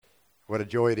What a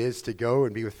joy it is to go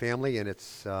and be with family, and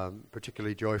it's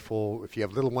particularly joyful if you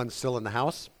have little ones still in the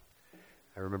house.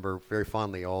 I remember very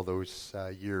fondly all those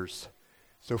years,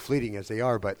 so fleeting as they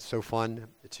are, but so fun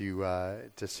to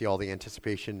see all the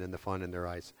anticipation and the fun in their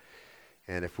eyes.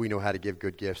 And if we know how to give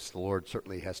good gifts, the Lord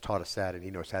certainly has taught us that, and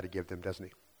He knows how to give them, doesn't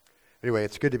He? Anyway,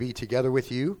 it's good to be together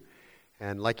with you,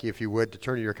 and I'd like you, if you would, to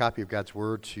turn in your copy of God's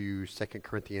Word to 2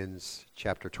 Corinthians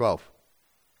chapter 12.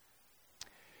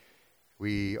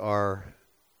 We are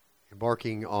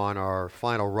embarking on our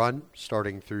final run,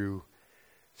 starting through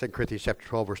 2 Corinthians chapter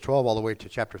 12, verse 12, all the way to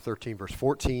chapter 13, verse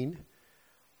 14.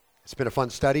 It's been a fun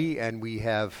study, and we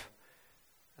have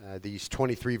these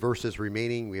 23 verses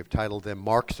remaining. We have titled them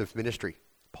Marks of Ministry,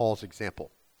 Paul's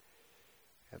Example.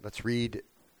 Let's read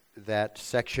that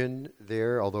section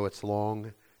there, although it's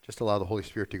long. Just allow the Holy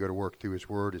Spirit to go to work through His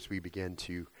Word as we begin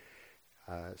to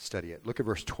study it. Look at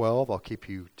verse 12. I'll keep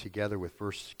you together with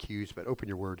verse cues, but open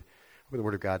the Word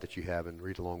of God that you have and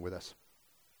read along with us.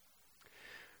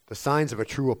 The signs of a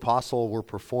true apostle were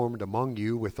performed among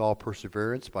you with all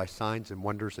perseverance by signs and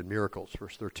wonders and miracles.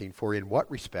 Verse 13, for in what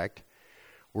respect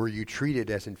were you treated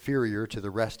as inferior to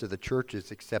the rest of the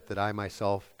churches, except that I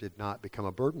myself did not become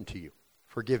a burden to you?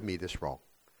 Forgive me this wrong.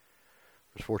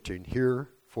 Verse 14, here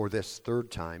for this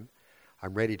third time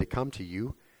I'm ready to come to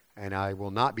you, and I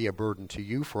will not be a burden to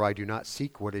you, for I do not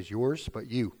seek what is yours,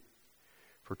 but you.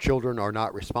 For children are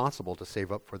not responsible to save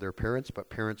up for their parents, but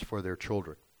parents for their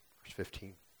children. Verse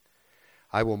 15,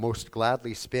 I will most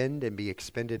gladly spend and be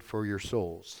expended for your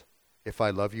souls. If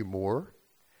I love you more,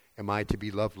 am I to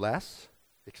be loved less?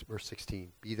 Verse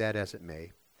 16, be that as it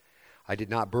may. I did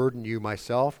not burden you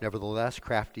myself, nevertheless,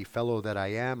 crafty fellow that I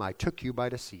am, I took you by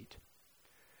deceit.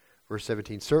 Verse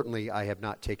 17, certainly I have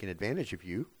not taken advantage of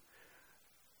you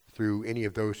through any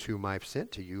of those whom I've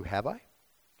sent to you, have I?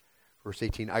 Verse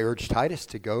 18, I urged Titus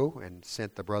to go and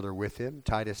sent the brother with him.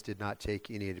 Titus did not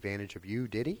take any advantage of you,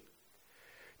 did he?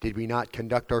 Did we not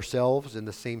conduct ourselves in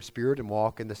the same spirit and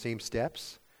walk in the same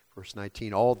steps? Verse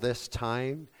 19, all this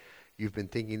time you've been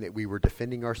thinking that we were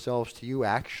defending ourselves to you.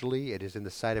 Actually, it is in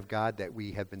the sight of God that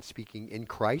we have been speaking in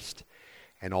Christ,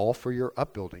 and all for your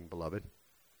upbuilding, beloved.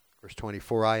 Verse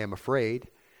 24, I am afraid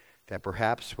that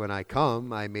perhaps when I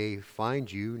come I may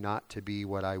find you not to be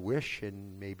what I wish,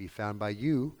 and may be found by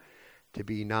you to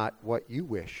be not what you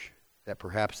wish, that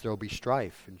perhaps there will be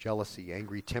strife and jealousy,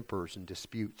 angry tempers and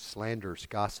disputes, slanders,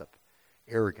 gossip,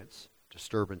 arrogance,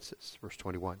 disturbances. Verse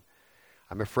 21,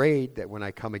 I'm afraid that when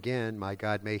I come again, my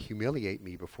God may humiliate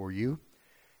me before you,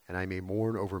 and I may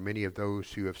mourn over many of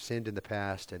those who have sinned in the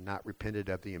past and not repented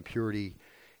of the impurity,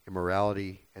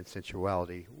 immorality, and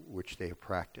sensuality which they have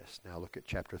practiced. Now look at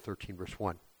chapter 13, verse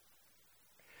 1.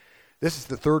 This is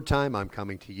the third time I'm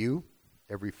coming to you.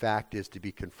 Every fact is to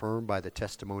be confirmed by the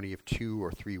testimony of 2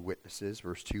 or 3 witnesses.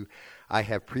 Verse 2, I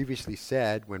have previously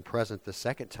said when present the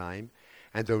second time,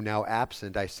 and though now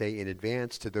absent, I say in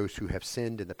advance to those who have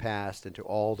sinned in the past and to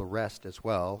all the rest as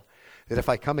well, that if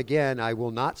I come again, I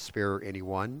will not spare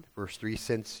anyone. Verse 3,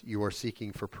 since you are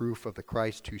seeking for proof of the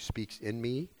Christ who speaks in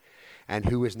me, and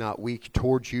who is not weak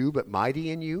towards you, but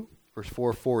mighty in you. Verse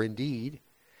 4, for indeed,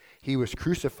 he was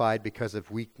crucified because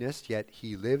of weakness, yet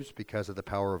he lives because of the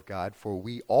power of God. For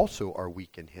we also are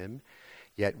weak in him,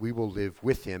 yet we will live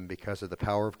with him because of the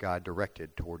power of God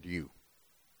directed toward you.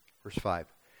 Verse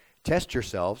 5, test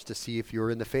yourselves to see if you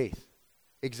are in the faith.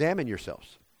 Examine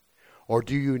yourselves. Or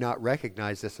do you not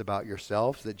recognize this about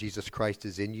yourselves, that Jesus Christ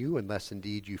is in you, unless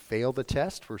indeed you fail the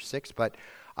test? Verse 6, but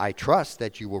I trust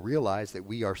that you will realize that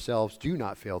we ourselves do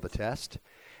not fail the test.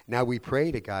 Now we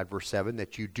pray to God, verse 7,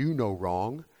 that you do no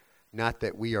wrong, not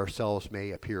that we ourselves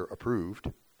may appear approved,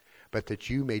 but that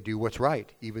you may do what's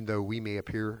right, even though we may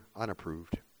appear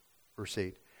unapproved. Verse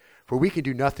 8, for we can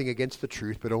do nothing against the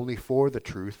truth, but only for the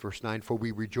truth. Verse 9, for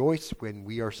we rejoice when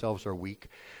we ourselves are weak,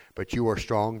 but you are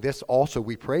strong. This also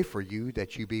we pray for you,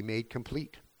 that you be made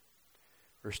complete.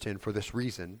 Verse 10, for this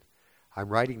reason I'm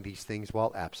writing these things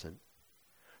while absent,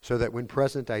 so that when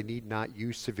present I need not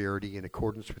use severity in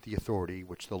accordance with the authority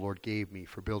which the Lord gave me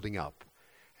for building up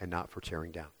and not for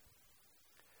tearing down.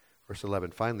 Verse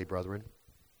 11, finally, brethren,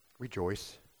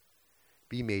 rejoice,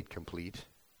 be made complete,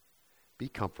 be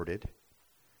comforted,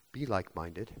 be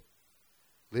like-minded,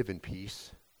 live in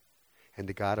peace, and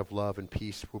the God of love and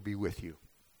peace will be with you.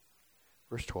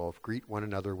 Verse 12, greet one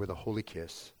another with a holy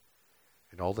kiss,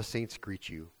 and all the saints greet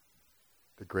you.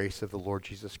 The grace of the Lord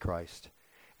Jesus Christ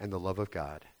and the love of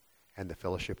God and the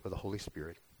fellowship of the Holy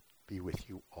Spirit be with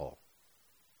you all.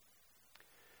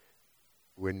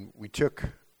 When we took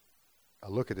a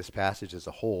look at this passage as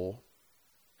a whole,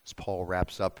 as Paul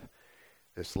wraps up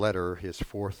this letter, his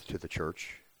fourth to the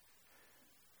church,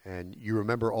 And you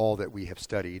remember all that we have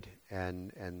studied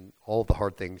and all of the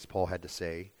hard things Paul had to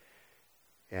say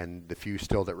and the few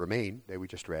still that remain that we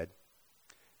just read.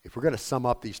 If we're going to sum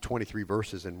up these 23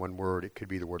 verses in one word, it could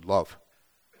be the word love.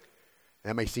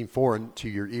 That may seem foreign to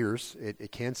your ears.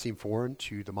 It can seem foreign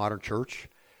to the modern church.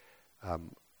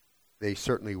 They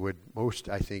certainly would, most,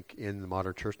 I think, in the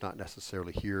modern church, not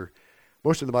necessarily here.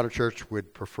 Most of the modern church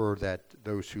would prefer that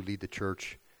those who lead the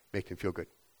church make them feel good.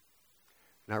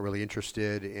 Not really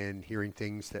interested in hearing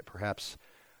things that perhaps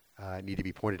need to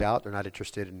be pointed out. They're not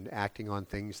interested in acting on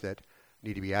things that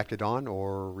need to be acted on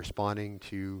or responding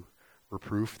to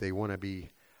reproof. They want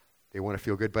to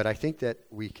feel good. But I think that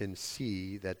we can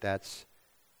see that that's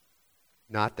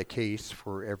not the case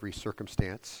for every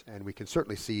circumstance. And we can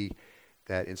certainly see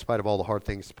that in spite of all the hard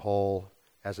things Paul,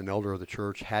 as an elder of the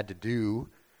church, had to do,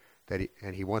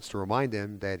 and he wants to remind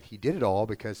them that he did it all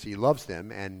because he loves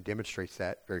them and demonstrates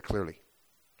that very clearly.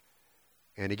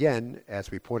 And again, as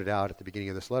we pointed out at the beginning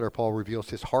of this letter, Paul reveals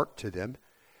his heart to them,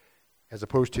 as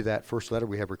opposed to that first letter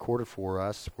we have recorded for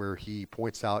us where he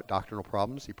points out doctrinal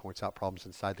problems. He points out problems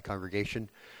inside the congregation,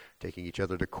 taking each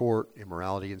other to court,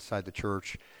 immorality inside the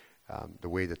church, the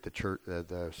way that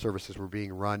the services were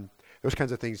being run. Those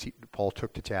kinds of things Paul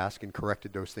took to task and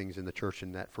corrected those things in the church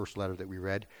in that first letter that we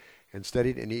read and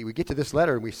studied. And we get to this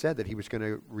letter and we said that he was going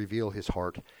to reveal his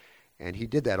heart. And he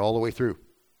did that all the way through.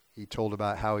 He told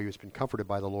about how he has been comforted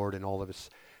by the Lord in all of his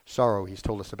sorrow. He's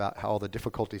told us about all the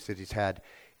difficulties that he's had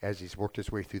as he's worked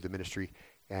his way through the ministry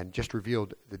and just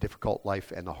revealed the difficult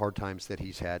life and the hard times that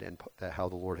he's had and how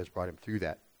the Lord has brought him through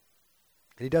that.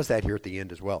 And he does that here at the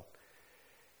end as well.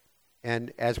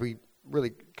 And as we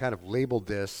really kind of labeled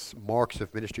this marks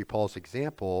of ministry, Paul's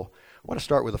example, I want to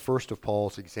start with the first of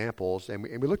Paul's examples. And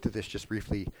we looked at this just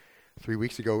briefly 3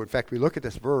 weeks ago. In fact, we looked at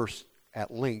this verse at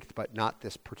length, but not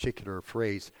this particular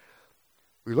phrase.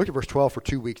 We looked at verse 12 for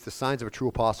 2 weeks. The signs of a true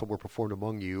apostle were performed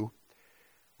among you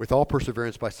with all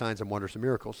perseverance by signs and wonders and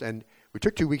miracles. And we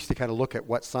took 2 weeks to kind of look at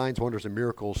what signs, wonders, and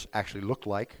miracles actually looked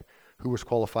like, who was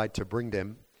qualified to bring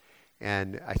them.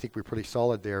 And I think we're pretty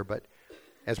solid there. But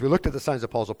as we looked at the signs of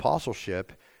Paul's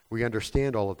apostleship, we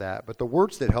understand all of that. But the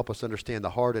words that help us understand the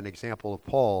heart and example of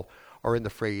Paul are in the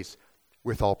phrase,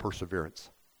 with all perseverance.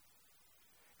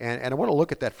 And I want to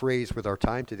look at that phrase with our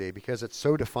time today because it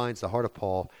so defines the heart of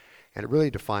Paul, and it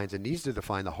really defines and needs to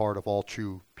define the heart of all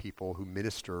true people who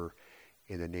minister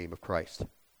in the name of Christ.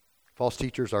 False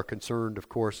teachers are concerned, of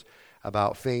course,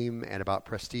 about fame and about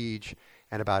prestige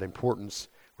and about importance,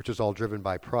 which is all driven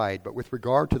by pride. But with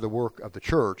regard to the work of the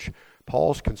church,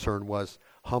 Paul's concern was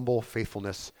humble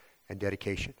faithfulness and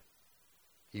dedication.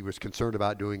 He was concerned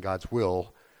about doing God's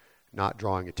will, not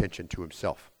drawing attention to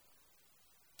himself.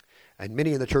 And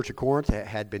many in the church of Corinth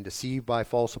had been deceived by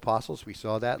false apostles. We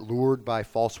saw that, lured by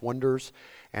false wonders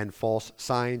and false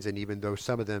signs. And even though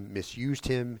some of them misused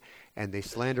him and they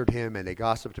slandered him and they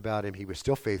gossiped about him, he was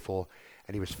still faithful.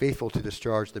 And he was faithful to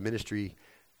discharge the ministry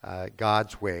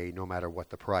God's way, no matter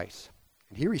what the price.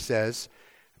 And here he says,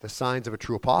 the signs of a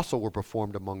true apostle were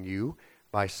performed among you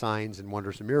by signs and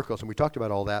wonders and miracles. And we talked about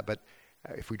all that. But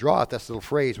if we draw out this little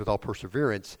phrase, with all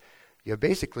perseverance, you have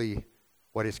basically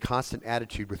what his constant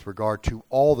attitude with regard to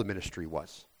all the ministry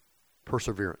was,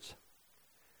 perseverance.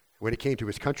 When it came to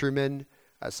his countrymen,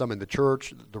 some in the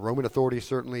church, the Roman authorities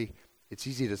certainly, it's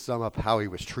easy to sum up how he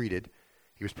was treated.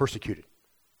 He was persecuted.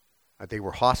 They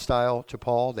were hostile to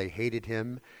Paul. They hated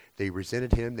him. They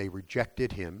resented him. They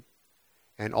rejected him.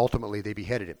 And ultimately, they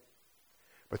beheaded him.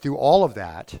 But through all of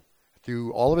that,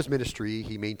 through all of his ministry,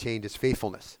 he maintained his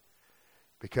faithfulness.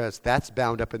 Because that's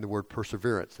bound up in the word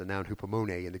perseverance, the noun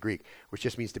hupomone in the Greek, which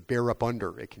just means to bear up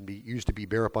under. It can be used to be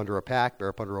bear up under a pack, bear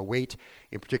up under a weight.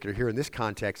 In particular, here in this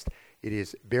context, it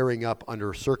is bearing up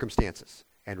under circumstances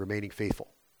and remaining faithful.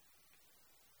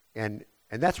 And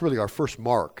that's really our first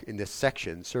mark in this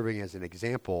section, serving as an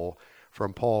example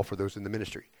from Paul for those in the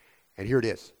ministry. And here it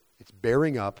is. It's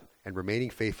bearing up and remaining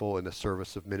faithful in the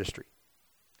service of ministry.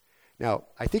 Now,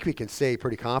 I think we can say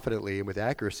pretty confidently and with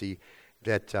accuracy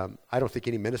that I don't think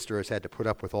any minister has had to put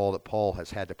up with all that Paul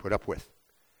has had to put up with,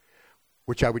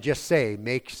 which I would just say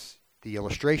makes the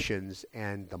illustrations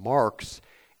and the marks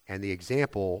and the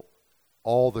example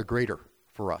all the greater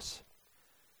for us.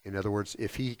 In other words,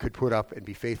 if he could put up and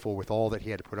be faithful with all that he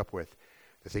had to put up with,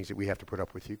 the things that we have to put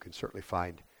up with, you can certainly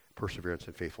find perseverance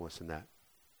and faithfulness in that.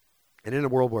 And in a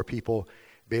world where people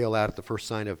bail out at the first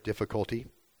sign of difficulty,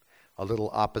 a little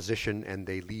opposition, and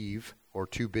they leave, or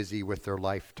too busy with their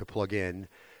life to plug in,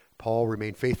 Paul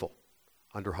remained faithful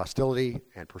under hostility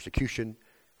and persecution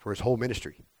for his whole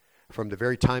ministry. From the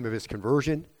very time of his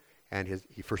conversion and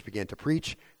he first began to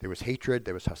preach, there was hatred,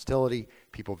 there was hostility,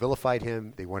 people vilified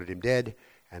him, they wanted him dead,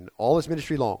 And all his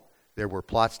ministry long, there were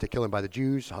plots to kill him by the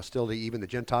Jews, hostility, even the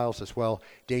Gentiles as well,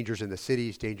 dangers in the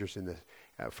cities, dangers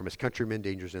from his countrymen,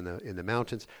 dangers in the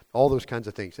mountains, all those kinds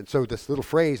of things. And so this little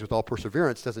phrase, with all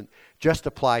perseverance, doesn't just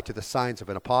apply to the signs of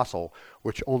an apostle,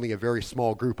 which only a very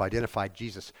small group identified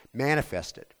Jesus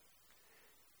manifested.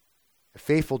 A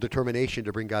faithful determination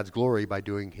to bring God's glory by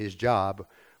doing his job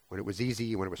when it was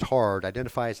easy and when it was hard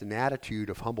identifies an attitude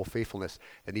of humble faithfulness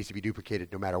that needs to be duplicated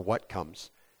no matter what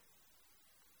comes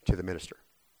to the minister.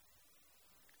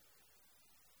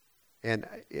 And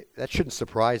that shouldn't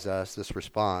surprise us, this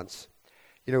response.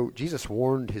 You know, Jesus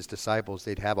warned his disciples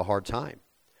they'd have a hard time.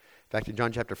 In fact, in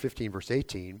John chapter 15, verse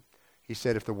 18, he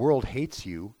said, if the world hates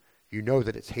you, you know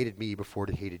that it's hated me before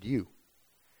it hated you.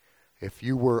 If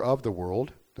you were of the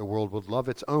world would love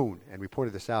its own. And we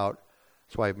pointed this out.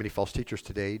 That's why many false teachers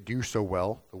today do so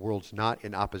well. The world's not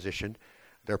in opposition.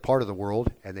 They're part of the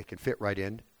world, and they can fit right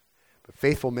in. But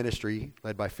faithful ministry,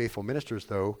 led by faithful ministers,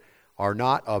 though, are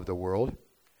not of the world.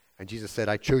 And Jesus said,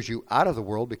 I chose you out of the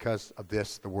world, because of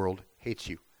this the world hates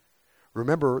you.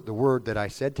 Remember the word that I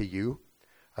said to you,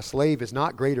 a slave is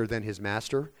not greater than his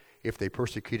master. If they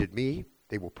persecuted me,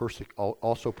 they will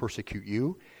also persecute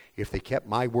you. If they kept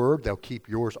my word, they'll keep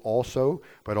yours also.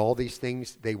 But all these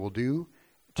things they will do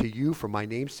to you for my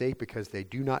name's sake, because they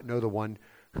do not know the one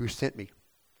who sent me.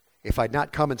 If I'd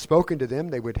not come and spoken to them,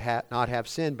 they would not have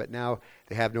sinned, but now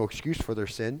they have no excuse for their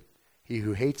sin. He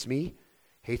who hates me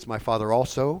hates my Father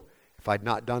also. If I'd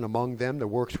not done among them the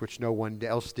works which no one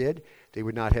else did, they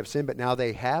would not have sinned, but now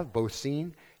they have both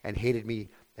seen and hated me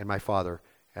and my Father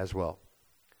as well.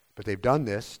 But they've done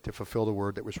this to fulfill the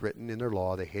word that was written in their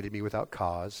law. They hated me without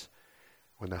cause.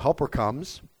 When the Helper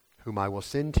comes, whom I will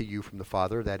send to you from the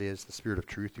Father, that is, the Spirit of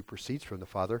truth who proceeds from the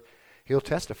Father, he'll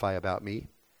testify about me,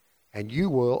 and you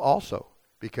will also,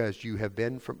 because you have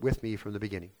been with me from the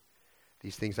beginning.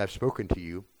 These things I've spoken to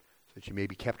you, so that you may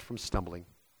be kept from stumbling.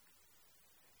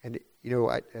 And, you know,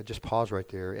 I just pause right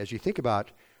there. As you think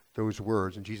about those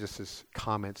words and Jesus'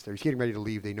 comments there, he's getting ready to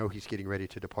leave. They know he's getting ready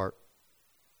to depart.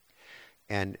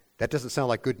 And that doesn't sound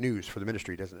like good news for the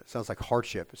ministry, doesn't it? It sounds like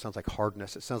hardship. It sounds like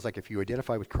hardness. It sounds like if you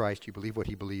identify with Christ, you believe what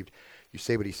he believed, you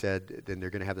say what he said, then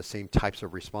they're going to have the same types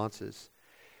of responses.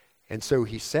 And so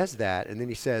he says that, and then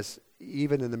he says,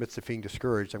 even in the midst of being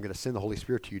discouraged, I'm going to send the Holy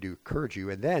Spirit to you to encourage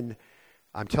you. And then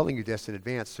I'm telling you this in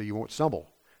advance so you won't stumble.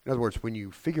 In other words, when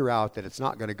you figure out that it's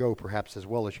not going to go perhaps as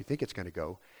well as you think it's going to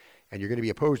go, and you're going to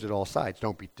be opposed at all sides,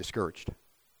 don't be discouraged.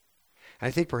 And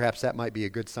I think perhaps that might be a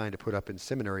good sign to put up in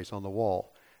seminaries on the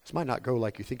wall. This might not go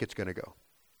like you think it's going to go.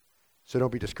 So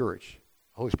don't be discouraged.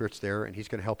 The Holy Spirit's there, and he's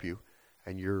going to help you,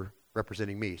 and you're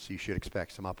representing me, so you should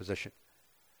expect some opposition.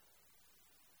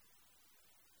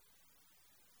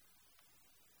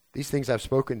 These things I've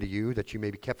spoken to you, that you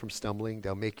may be kept from stumbling.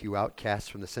 They'll make you outcasts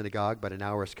from the synagogue, but an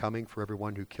hour is coming for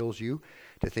everyone who kills you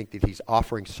to think that he's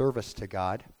offering service to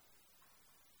God.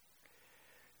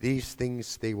 These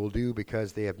things they will do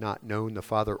because they have not known the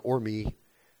Father or me,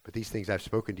 but these things I've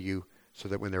spoken to you, so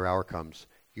that when their hour comes,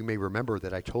 you may remember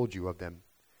that I told you of them.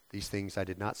 These things I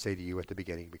did not say to you at the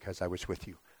beginning, because I was with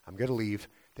you. I'm going to leave.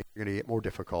 Things are going to get more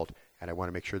difficult, and I want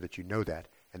to make sure that you know that,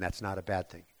 and that's not a bad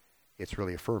thing. It's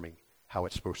really affirming how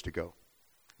it's supposed to go.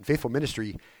 And faithful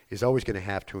ministry is always going to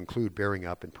have to include bearing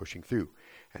up and pushing through.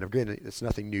 And again, it's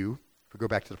nothing new. If we go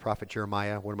back to the prophet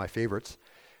Jeremiah, one of my favorites,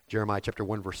 Jeremiah chapter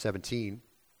 1, verse 17,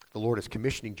 the Lord is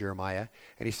commissioning Jeremiah,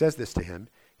 and he says this to him.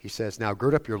 He says, now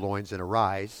gird up your loins and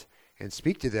arise, and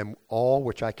speak to them all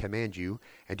which I command you,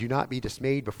 and do not be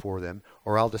dismayed before them,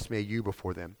 or I'll dismay you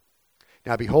before them.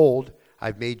 Now behold,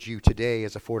 I've made you today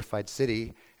as a fortified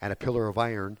city, and a pillar of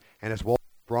iron, and as wall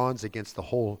of bronze against the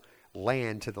whole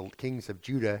land, to the kings of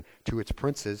Judah, to its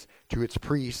princes, to its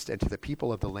priests, and to the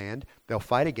people of the land. They'll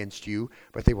fight against you,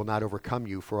 but they will not overcome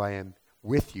you, for I am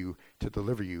with you to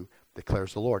deliver you,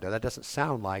 declares the Lord. Now that doesn't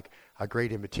sound like a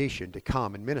great invitation to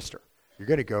come and minister. You're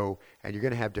going to go, and you're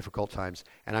going to have difficult times,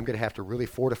 and I'm going to have to really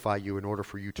fortify you in order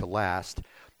for you to last,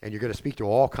 and you're going to speak to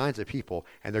all kinds of people,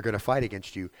 and they're going to fight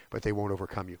against you, but they won't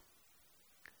overcome you.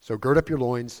 So gird up your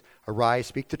loins, arise,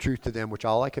 speak the truth to them, which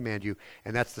all I command you.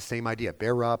 And that's the same idea.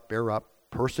 Bear up,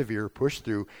 persevere, push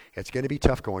through. It's going to be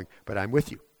tough going, but I'm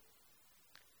with you.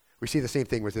 We see the same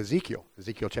thing with Ezekiel.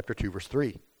 Ezekiel chapter 2, verse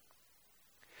 3.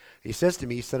 He says to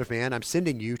me, Son of man, I'm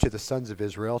sending you to the sons of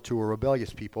Israel, to a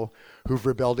rebellious people who've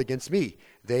rebelled against me.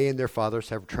 They and their fathers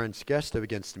have transgressed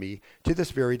against me to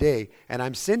this very day. And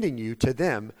I'm sending you to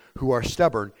them who are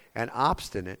stubborn and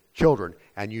obstinate children.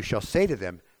 And you shall say to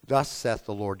them, thus saith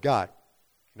the Lord God.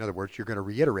 In other words, you're going to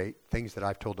reiterate things that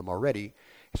I've told them already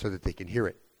so that they can hear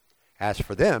it. As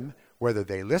for them, whether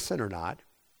they listen or not,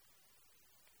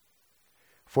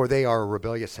 for they are a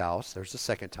rebellious house. There's the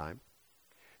second time.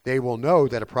 They will know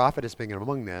that a prophet has been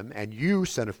among them, and you,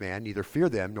 son of man, neither fear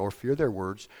them nor fear their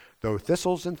words, though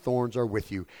thistles and thorns are with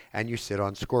you, and you sit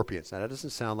on scorpions. Now, that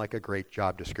doesn't sound like a great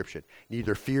job description.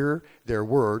 Neither fear their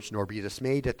words nor be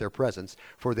dismayed at their presence,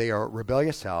 for they are a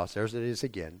rebellious house. There's it is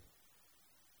again.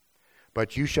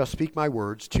 But you shall speak my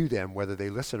words to them, whether they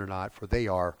listen or not, for they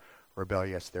are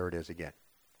rebellious. There it is again.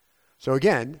 So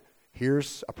again,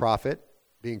 here's a prophet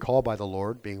being called by the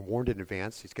Lord, being warned in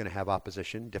advance. He's going to have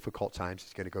opposition, difficult times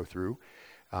he's going to go through.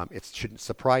 It shouldn't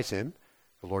surprise him.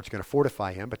 The Lord's going to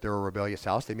fortify him, but they're a rebellious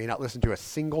house. They may not listen to a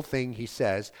single thing he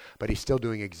says, but he's still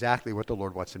doing exactly what the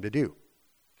Lord wants him to do.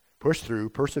 Push through,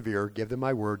 persevere, give them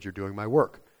my words, you're doing my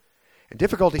work. And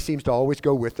difficulty seems to always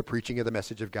go with the preaching of the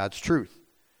message of God's truth,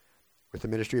 with the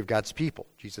ministry of God's people,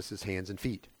 Jesus' hands and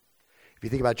feet. If you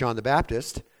think about John the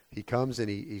Baptist, he comes and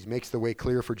he makes the way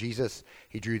clear for Jesus.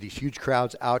 He drew these huge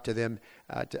crowds out to him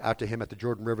at the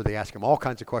Jordan River. They ask him all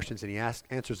kinds of questions, and he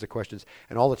answers the questions.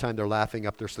 And all the time they're laughing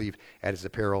up their sleeve at his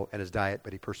apparel and his diet.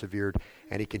 But he persevered,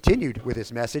 and he continued with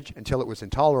his message until it was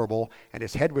intolerable, and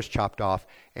his head was chopped off,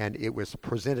 and it was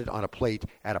presented on a plate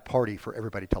at a party for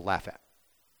everybody to laugh at.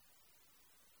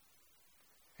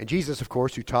 And Jesus, of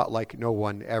course, who taught like no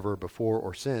one ever before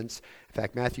or since. In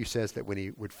fact, Matthew says that when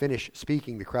he would finish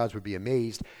speaking, the crowds would be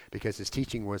amazed because his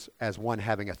teaching was as one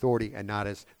having authority and not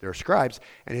as their scribes.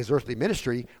 And his earthly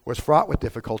ministry was fraught with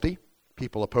difficulty,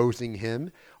 people opposing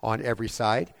him on every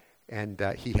side. And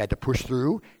he had to push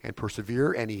through and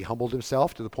persevere, and he humbled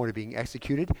himself to the point of being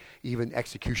executed, even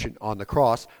execution on the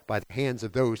cross by the hands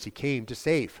of those he came to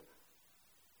save.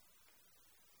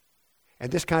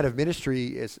 And this kind of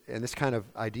ministry and this kind of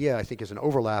idea, I think, is an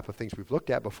overlap of things we've looked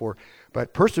at before.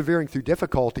 But persevering through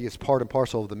difficulty is part and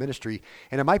parcel of the ministry.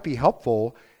 And it might be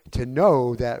helpful to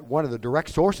know that one of the direct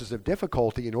sources of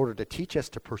difficulty in order to teach us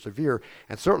to persevere,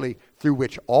 and certainly through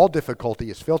which all difficulty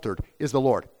is filtered, is the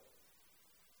Lord.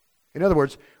 In other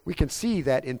words, we can see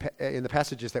that in the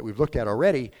passages that we've looked at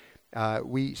already,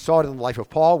 we saw it in the life of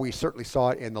Paul. We certainly saw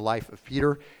it in the life of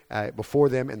Peter, before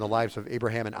them in the lives of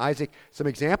Abraham and Isaac. Some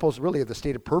examples really of the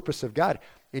stated purpose of God.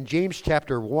 In James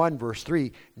chapter 1, verse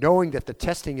 3, knowing that the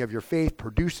testing of your faith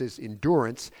produces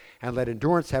endurance, and let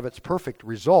endurance have its perfect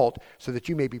result, so that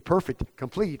you may be perfect,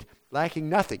 complete, lacking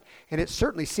nothing. And it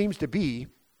certainly seems to be,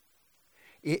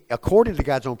 according to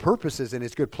God's own purposes and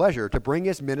his good pleasure, to bring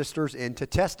his ministers into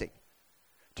testing,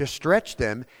 to stretch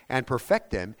them and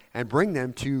perfect them and bring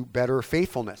them to better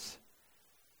faithfulness.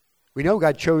 We know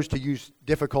God chose to use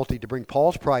difficulty to bring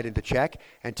Paul's pride into check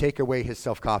and take away his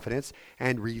self-confidence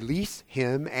and release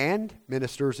him and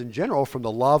ministers in general from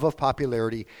the love of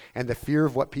popularity and the fear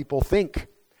of what people think.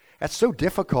 That's so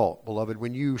difficult, beloved,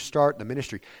 when you start the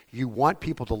ministry. You want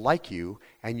people to like you,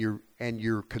 and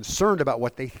you're concerned about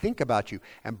what they think about you.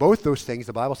 And both those things,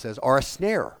 the Bible says, are a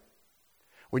snare.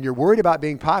 When you're worried about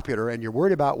being popular and you're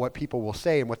worried about what people will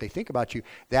say and what they think about you,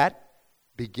 that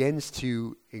begins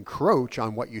to encroach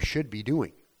on what you should be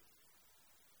doing.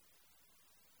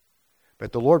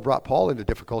 But the Lord brought Paul into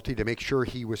difficulty to make sure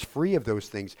he was free of those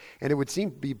things. And it would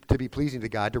seem to be pleasing to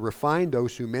God to refine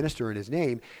those who minister in his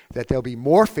name, that they'll be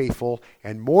more faithful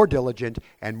and more diligent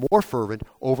and more fervent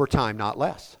over time, not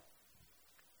less.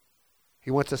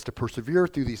 He wants us to persevere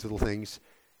through these little things,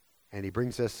 and he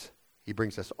brings us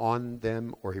on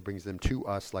them, or he brings them to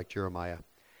us, like Jeremiah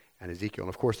and Ezekiel. And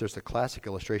of course, there's the classic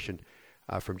illustration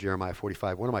from Jeremiah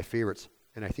 45, one of my favorites,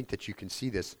 and I think that you can see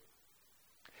this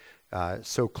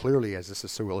so clearly, as this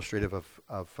is so illustrative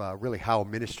of really how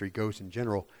ministry goes in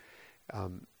general.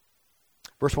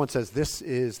 Verse 1 says, "This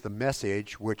is the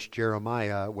message which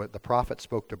Jeremiah, what the prophet,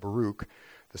 spoke to Baruch,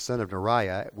 the son of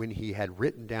Neriah, when he had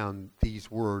written down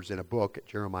these words in a book at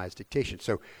Jeremiah's dictation."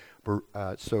 So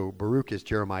Baruch is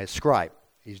Jeremiah's scribe.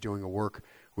 He's doing a work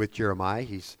with Jeremiah.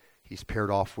 He's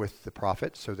paired off with the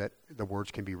prophet so that the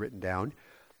words can be written down.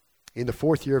 In the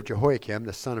 4th year of Jehoiakim,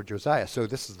 the son of Josiah. So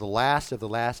this is the last of the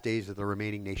last days of the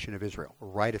remaining nation of Israel,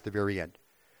 right at the very end.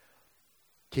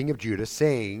 King of Judah,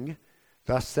 saying,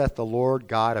 "Thus saith the Lord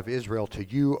God of Israel to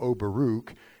you, O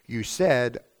Baruch, you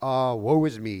said, woe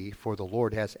is me, for the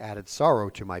Lord has added sorrow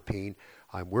to my pain.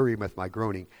 I'm weary with my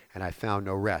groaning, and I found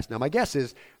no rest." Now my guess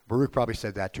is Baruch probably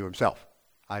said that to himself.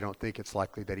 I don't think it's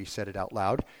likely that he said it out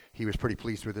loud. He was pretty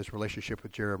pleased with his relationship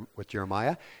with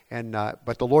Jeremiah,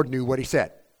 but the Lord knew what he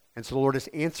said. And so the Lord is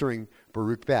answering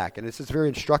Baruch back, and this is very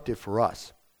instructive for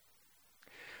us.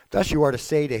 "Thus you are to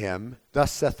say to him, Thus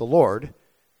saith the Lord,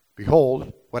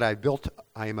 Behold, what I have built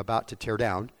I am about to tear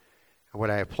down, and what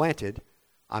I have planted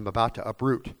I am about to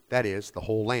uproot, that is, the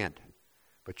whole land.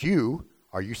 But you,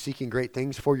 are you seeking great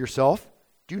things for yourself?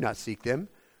 Do not seek them,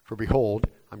 for behold,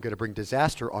 I'm going to bring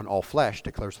disaster on all flesh,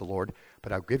 declares the Lord,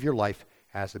 but I'll give your life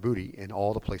as the booty in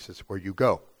all the places where you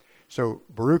go. So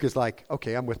Baruch is like,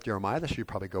 okay, I'm with Jeremiah. This should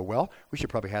probably go well. We should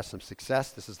probably have some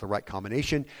success. This is the right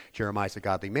combination. Jeremiah's a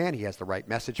godly man. He has the right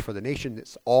message for the nation.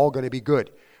 It's all going to be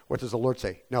good. What does the Lord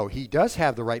say? No, he does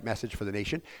have the right message for the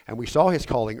nation, and we saw his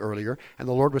calling earlier, and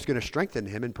the Lord was going to strengthen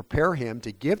him and prepare him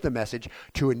to give the message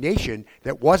to a nation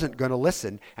that wasn't going to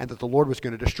listen and that the Lord was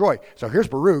going to destroy. So here's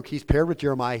Baruch. He's paired with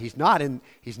Jeremiah. He's not in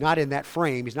that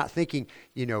frame. He's not thinking,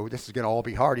 this is going to all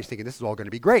be hard. He's thinking this is all going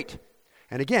to be great.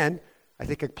 And again, I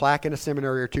think a plaque in a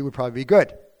seminary or two would probably be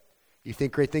good. You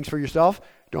think great things for yourself?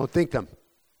 Don't think them.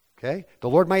 Okay? The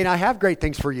Lord may not have great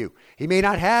things for you. He may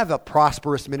not have a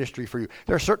prosperous ministry for you.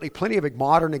 There are certainly plenty of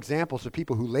modern examples of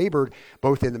people who labored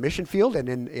both in the mission field and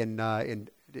in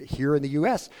here in the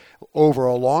U.S. over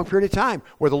a long period of time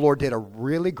where the Lord did a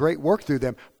really great work through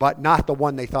them, but not the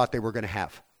one they thought they were going to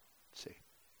have. See?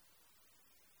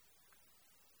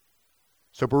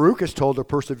 So Baruch is told to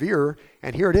persevere,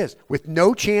 and here it is, with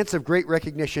no chance of great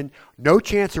recognition, no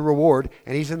chance of reward,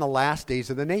 and he's in the last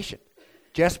days of the nation.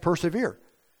 Just persevere.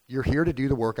 You're here to do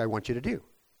the work I want you to do.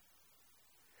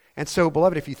 And so,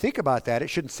 beloved, if you think about that, it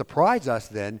shouldn't surprise us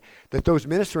then that those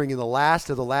ministering in the last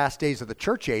of the last days of the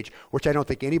church age, which I don't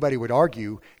think anybody would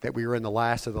argue that we were in the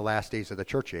last of the last days of the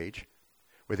church age,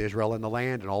 with Israel in the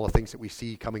land and all the things that we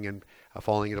see coming in,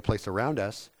 falling into place around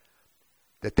us,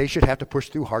 that they should have to push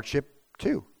through hardship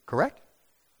too, correct?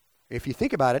 If you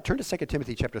think about it, turn to 2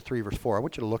 Timothy chapter 3, verse 4. I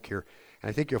want you to look here, and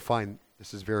I think you'll find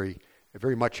this is very,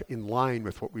 very much in line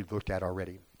with what we've looked at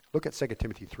already. Look at 2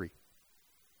 Timothy 3.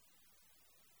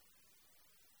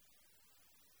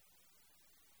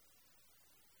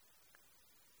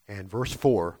 And verse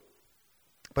 4,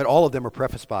 but all of them are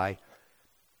prefaced by,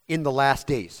 in the last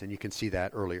days, and you can see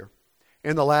that earlier.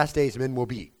 In the last days men will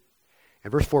be.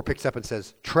 And verse 4 picks up and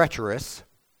says, treacherous,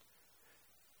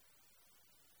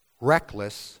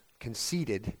 reckless,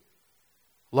 conceited,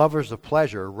 lovers of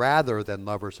pleasure rather than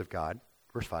lovers of God.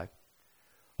 Verse 5.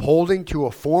 Holding to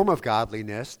a form of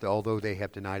godliness, although they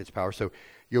have denied its power. So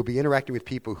you'll be interacting with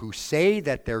people who say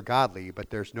that they're godly,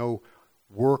 but there's no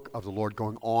work of the Lord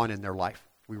going on in their life.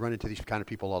 We run into these kind of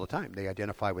people all the time. They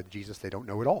identify with Jesus. They don't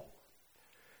know it all.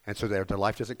 And so their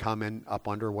life doesn't come in up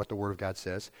under what the Word of God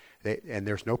says. And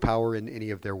there's no power in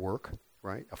any of their work,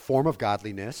 right? A form of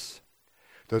godliness,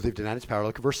 though they've denied its power.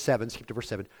 Look at verse 7. Skip to verse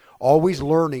 7. Always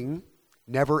learning,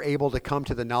 never able to come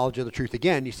to the knowledge of the truth.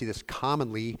 Again, you see this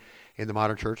commonly in the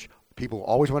modern church. People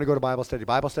always want to go to Bible study,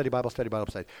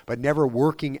 but never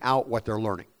working out what they're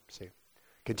learning. See?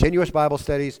 Continuous Bible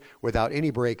studies without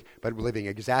any break, but living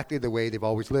exactly the way they've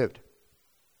always lived.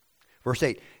 Verse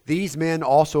 8, these men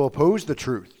also oppose the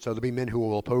truth. So there'll be men who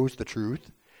will oppose the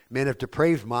truth. Men of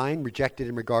depraved mind, rejected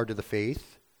in regard to the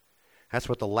faith. That's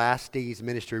what the last days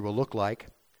ministry will look like.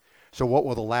 So what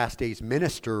will the last days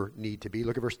minister need to be?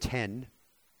 Look at verse 10.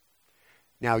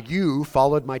 Now you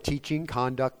followed my teaching,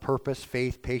 conduct, purpose,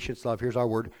 faith, patience, love. Here's our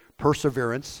word,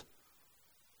 perseverance.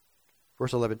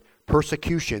 Verse 11,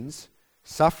 persecutions,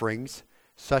 sufferings,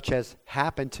 such as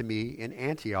happened to me in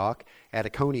Antioch, at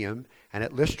Iconium, and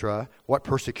at Lystra, what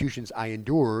persecutions I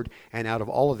endured, and out of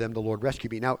all of them the Lord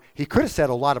rescued me. Now, he could have said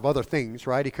a lot of other things,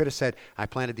 right? He could have said, I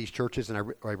planted these churches, and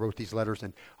I wrote these letters,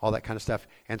 and all that kind of stuff,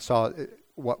 and saw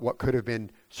what could have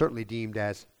been certainly deemed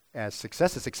as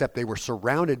successes, except they were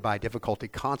surrounded by difficulty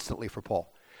constantly for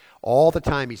Paul. All the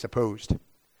time he's opposed.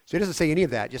 So he doesn't say any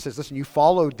of that. He just says, listen, you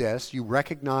followed this, you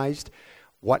recognized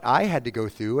what I had to go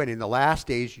through, and in the last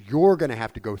days, you're going to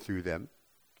have to go through them.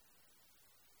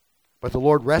 But the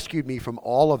Lord rescued me from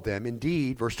all of them.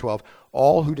 Indeed, verse 12,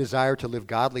 all who desire to live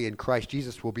godly in Christ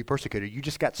Jesus will be persecuted. You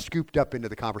just got scooped up into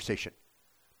the conversation.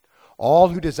 All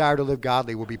who desire to live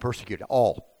godly will be persecuted.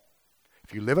 All.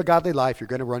 If you live a godly life, you're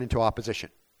going to run into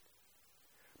opposition.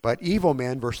 But evil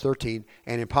men, verse 13,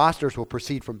 and impostors will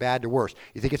proceed from bad to worse.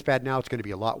 You think it's bad now, it's going to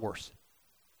be a lot worse.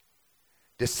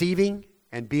 Deceiving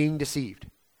and being deceived.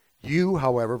 You,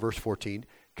 however, verse 14,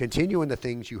 continue in the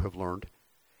things you have learned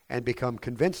and become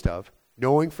convinced of,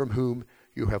 knowing from whom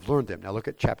you have learned them. Now look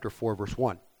at chapter 4, verse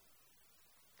 1.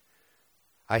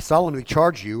 I solemnly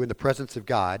charge you in the presence of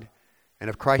God and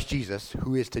of Christ Jesus,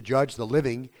 who is to judge the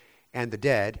living and the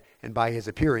dead, and by his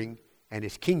appearing and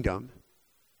his kingdom,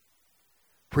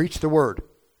 preach the word.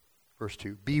 Verse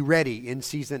 2, be ready in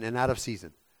season and out of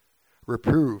season.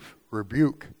 Reprove,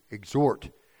 rebuke, exhort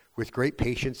with great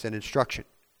patience and instruction.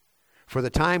 For the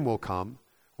time will come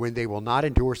when they will not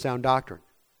endure sound doctrine,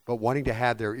 but wanting to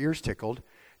have their ears tickled,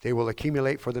 they will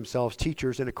accumulate for themselves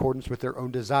teachers in accordance with their own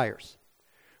desires,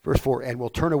 Verse 4, and will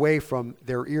turn away from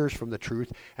their ears from the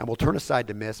truth, and will turn aside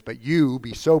to myths, but you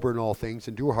be sober in all things,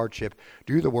 endure hardship,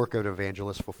 do the work of an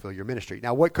evangelist, fulfill your ministry.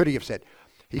 Now, what could he have said?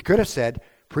 He could have said,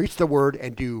 preach the word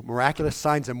and do miraculous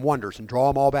signs and wonders and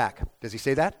draw them all back. Does he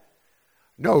say that?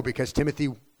 No, because Timothy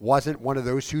wasn't one of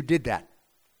those who did that,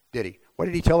 did he? What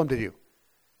did he tell him to do?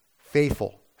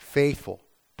 Faithful,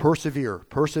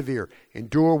 persevere,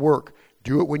 endure work.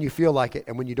 Do it when you feel like it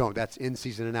and when you don't. That's in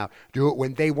season and out. Do it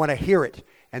when they want to hear it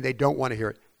and they don't want to hear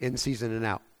it, in season and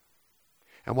out.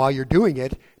 And while you're doing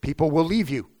it, people will leave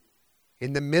you.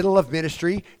 In the middle of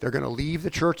ministry, they're going to leave the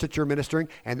church that you're ministering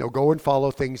and they'll go and follow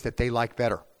things that they like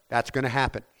better. That's going to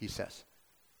happen, he says.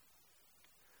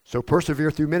 So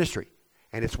persevere through ministry.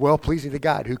 And it's well-pleasing to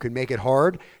God, who can make it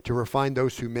hard to refine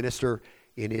those who minister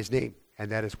in his name.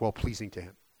 And that is well-pleasing to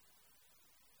him.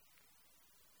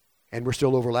 And we're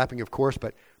still overlapping, of course,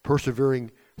 but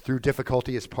persevering through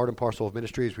difficulty is part and parcel of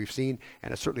ministry, as we've seen,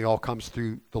 and it certainly all comes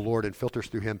through the Lord and filters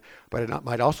through him. But it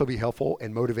might also be helpful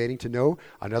and motivating to know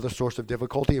another source of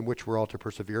difficulty in which we're all to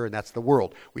persevere, and that's the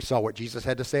world. We saw what Jesus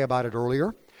had to say about it earlier,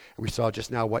 and we saw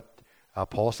just now what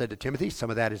Paul said to Timothy. Some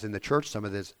of that is in the church, some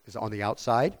of this is on the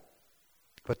outside.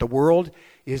 But the world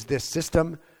is this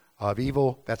system of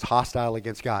evil that's hostile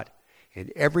against God.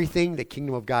 And everything the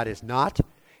kingdom of God is not,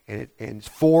 and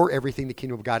for everything the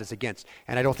kingdom of God is against.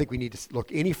 And I don't think we need to look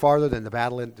any farther than the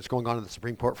battle that's going on in the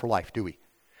Supreme Court for life, do we?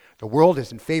 The world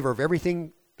is in favor of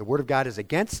everything the Word of God is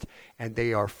against, and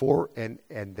they are for, and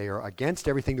they are against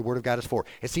everything the Word of God is for.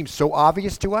 It seems so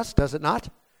obvious to us, does it not?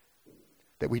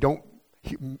 That we don't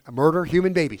murder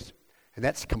human babies. And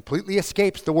that completely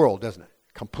escapes the world, doesn't it?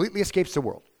 Completely escapes the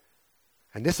world.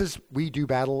 And we do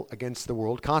battle against the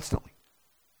world constantly.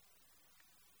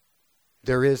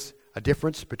 There is a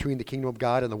difference between the kingdom of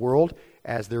God and the world,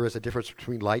 as there is a difference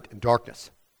between light and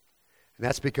darkness. And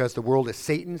that's because the world is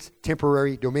Satan's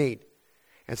temporary domain.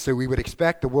 And so we would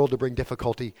expect the world to bring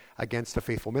difficulty against the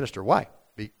faithful minister. Why?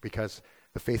 Because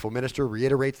the faithful minister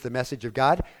reiterates the message of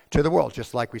God to the world,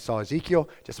 just like we saw Ezekiel,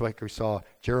 just like we saw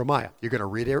Jeremiah. You're going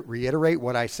to reiterate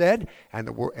what I said,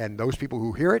 and those people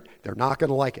who hear it, they're not going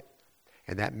to like it.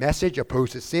 And that message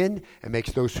opposes sin and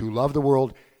makes those who love the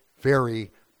world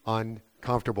very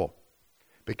uncomfortable,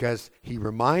 because he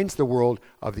reminds the world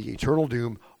of the eternal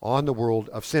doom on the world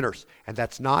of sinners. And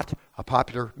that's not a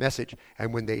popular message.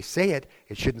 And when they say it,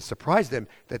 it shouldn't surprise them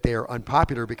that they are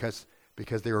unpopular, because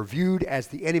they are viewed as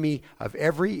the enemy of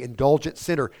every indulgent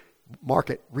sinner. Mark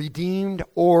it, redeemed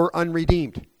or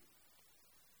unredeemed.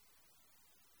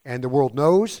 And the world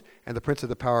knows, and the prince of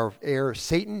the power of air,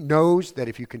 Satan, knows that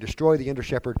if you can destroy the under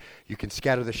shepherd, you can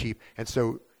scatter the sheep. And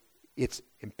so it's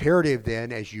imperative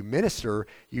then, as you minister,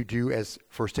 you do as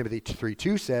 1 Timothy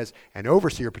 3:2 says, an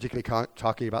overseer, particularly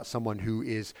talking about someone who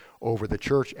is over the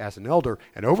church as an elder.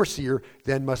 An overseer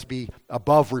then must be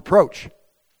above reproach.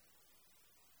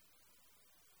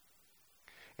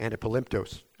 And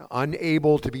epilimptos,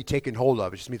 unable to be taken hold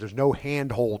of. It just means there's no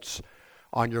handholds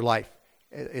on your life.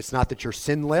 It's not that you're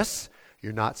sinless.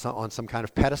 You're not on some kind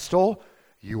of pedestal.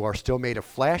 You are still made of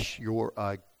flesh. You're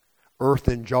a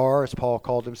earthen jar, as Paul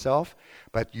called himself,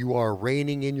 but you are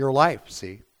reigning in your life,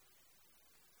 see?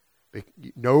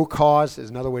 No cause is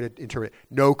another way to interpret it.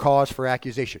 No cause for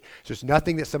accusation. So there's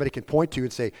nothing that somebody can point to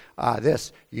and say,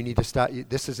 you need to stop.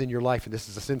 This is in your life, and this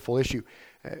is a sinful issue.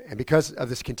 And because of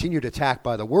this continued attack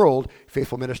by the world,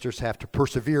 faithful ministers have to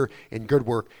persevere in good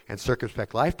work and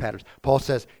circumspect life patterns. Paul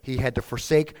says he had to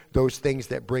forsake those things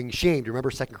that bring shame. Do you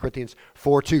remember 2 Corinthians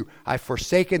 4:2? I've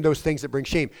forsaken those things that bring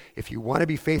shame. If you want to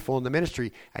be faithful in the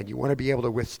ministry and you want to be able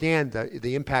to withstand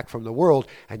the impact from the world,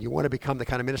 and you want to become the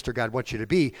kind of minister God wants you to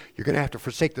be, you're going to have to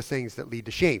forsake the things that lead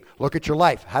to shame. Look at your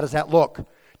life. How does that look?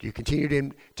 Do you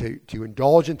continue to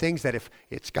indulge in things that if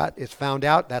it's found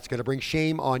out, that's going to bring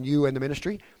shame on you and the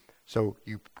ministry? So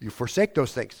you forsake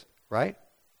those things, right?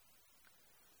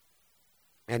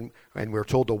 And we're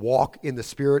told to walk in the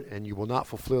Spirit, and you will not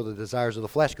fulfill the desires of the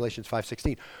flesh, Galatians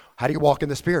 5:16. How do you walk in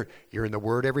the Spirit? You're in the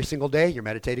Word every single day. You're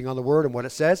meditating on the Word and what it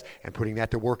says, and putting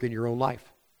that to work in your own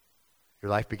life.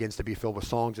 Your life begins to be filled with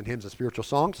songs and hymns and spiritual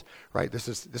songs, right? This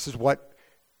is what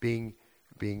being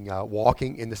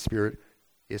walking in the Spirit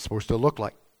is supposed to look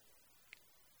like.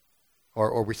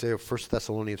 Or we say 1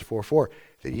 Thessalonians 4:4,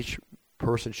 that each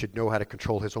person should know how to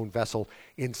control his own vessel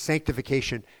in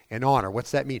sanctification and honor.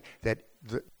 What's that mean? That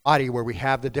the body where we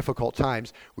have the difficult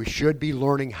times, we should be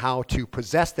learning how to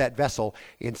possess that vessel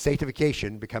in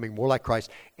sanctification, becoming more like Christ,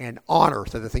 and honor,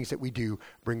 so the things that we do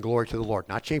bring glory to the Lord,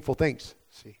 not shameful things.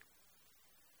 See?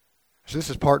 So this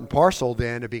is part and parcel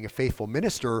then of being a faithful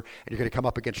minister, and you're going to come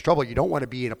up against trouble. You don't want to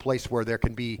be in a place where there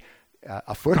can be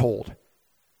a foothold.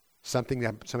 something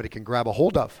that somebody can grab a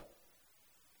hold of.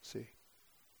 See?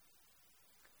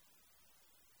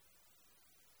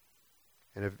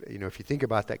 And if you think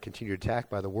about that continued attack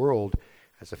by the world,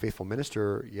 as a faithful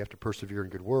minister, you have to persevere in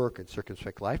good work and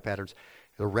circumspect life patterns.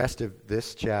 The rest of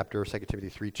this chapter, 2 Timothy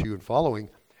 3:2 and following,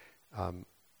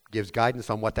 gives guidance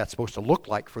on what that's supposed to look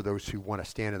like for those who want to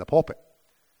stand in the pulpit.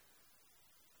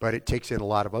 But it takes in a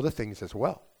lot of other things as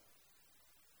well.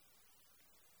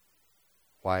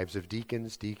 Wives of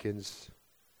deacons,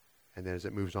 and then as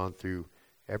it moves on through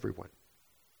everyone.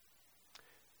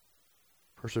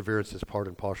 Perseverance is part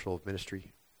and parcel of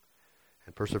ministry,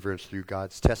 and perseverance through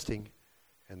God's testing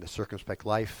and the circumspect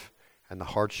life and the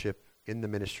hardship in the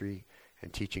ministry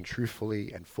and teaching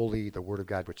truthfully and fully the Word of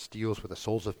God, which deals with the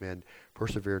souls of men.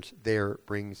 Perseverance there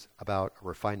brings about a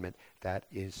refinement that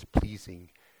is pleasing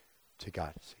to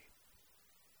God. See?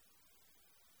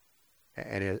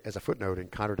 And as a footnote, in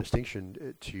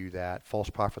contradistinction to that,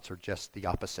 false prophets are just the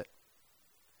opposite.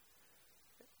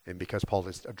 And because Paul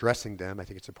is addressing them, I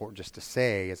think it's important just to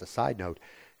say, as a side note,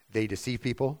 they deceive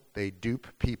people, they dupe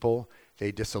people,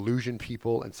 they disillusion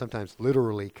people, and sometimes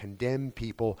literally condemn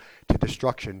people to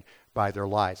destruction by their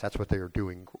lies. That's what they are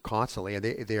doing constantly. And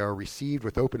they are received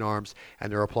with open arms,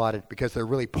 and they're applauded because they're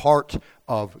really part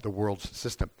of the world's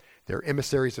system. They're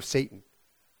emissaries of Satan.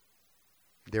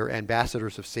 They're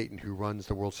ambassadors of Satan who runs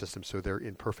the world system, so they're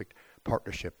in perfect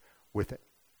partnership with it.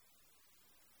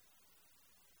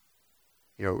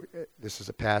 This is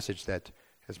a passage that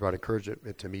has brought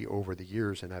encouragement to me over the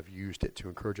years, and I've used it to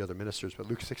encourage other ministers. But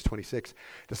Luke 6:26,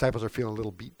 disciples are feeling a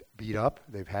little beat up.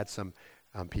 They've had some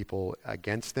people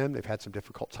against them. They've had some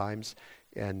difficult times,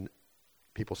 and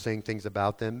people saying things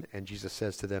about them. And Jesus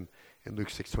says to them in Luke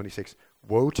 6:26,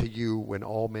 "Woe to you when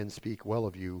all men speak well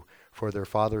of you, for their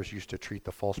fathers used to treat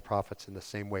the false prophets in the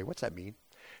same way." What's that mean?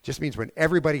 It just means when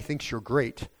everybody thinks you're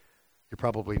great, you're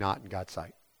probably not in God's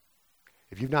sight.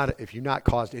 If you've not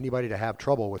caused anybody to have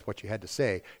trouble with what you had to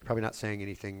say, you're probably not saying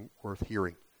anything worth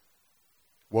hearing.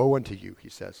 Woe unto you, he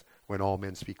says, when all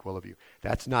men speak well of you.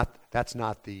 That's not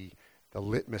the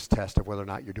litmus test of whether or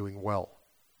not you're doing well.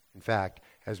 In fact,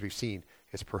 as we've seen,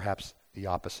 it's perhaps the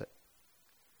opposite.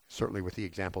 Certainly with the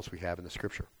examples we have in the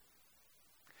Scripture.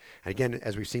 And again,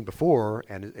 as we've seen before,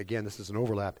 and again, this is an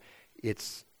overlap,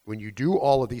 it's when you do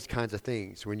all of these kinds of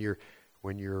things, when you're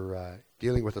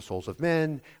dealing with the souls of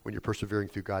men, when you're persevering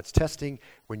through God's testing,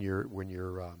 when you're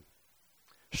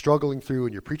struggling through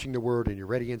and you're preaching the word and you're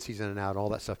ready in season and out, all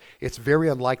that stuff, it's very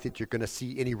unlikely that you're going to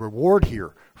see any reward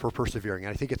here for persevering.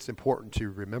 And I think it's important to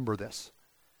remember this.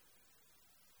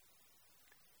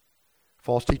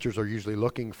 False teachers are usually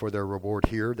looking for their reward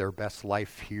here, their best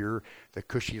life here, the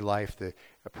cushy life, the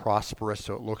prosperous,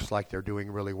 so it looks like they're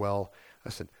doing really well.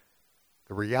 Listen,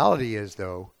 the reality is,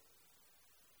 though,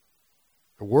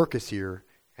 the work is here,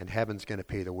 and heaven's going to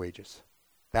pay the wages.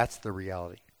 That's the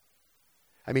reality.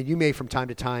 I mean, you may from time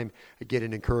to time get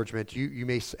an encouragement. You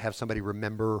may have somebody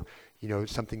remember,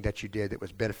 something that you did that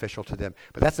was beneficial to them.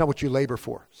 But that's not what you labor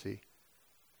for, see.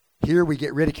 Here we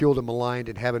get ridiculed and maligned.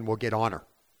 In heaven we'll get honor.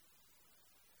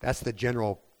 That's the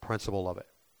general principle of it.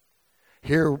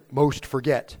 Here most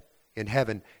forget. In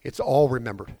heaven, it's all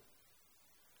remembered.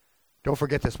 Don't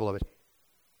forget this, beloved.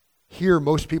 Here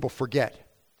most people forget.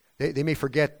 They may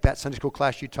forget that Sunday school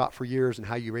class you taught for years and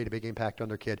how you made a big impact on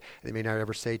their kid. They may not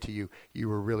ever say to you, you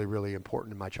were really, really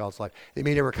important in my child's life. They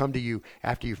may never come to you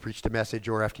after you've preached a message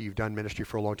or after you've done ministry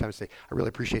for a long time and say, I really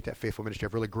appreciate that faithful ministry.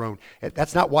 I've really grown.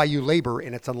 That's not why you labor,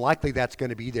 and it's unlikely that's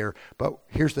going to be there. But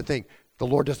here's the thing. The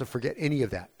Lord doesn't forget any of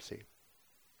that, see.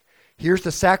 Here's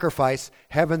the sacrifice.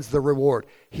 Heaven's the reward.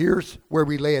 Here's where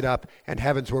we lay it up, and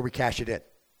heaven's where we cash it in.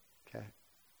 Okay.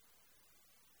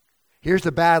 Here's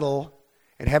the battle,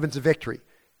 and heaven's the victory.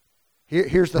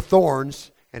 Here's the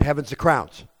thorns, and heaven's the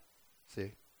crowns.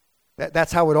 See?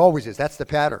 That's how it always is. That's the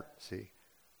pattern, see?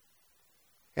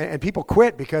 And people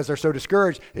quit because they're so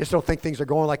discouraged. They just don't think things are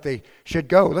going like they should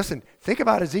go. Listen, think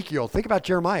about Ezekiel. Think about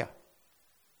Jeremiah.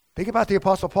 Think about the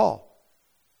Apostle Paul.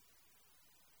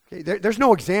 Okay, there's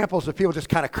no examples of people just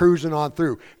kind of cruising on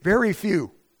through. Very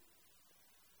few.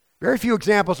 Very few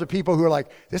examples of people who are like,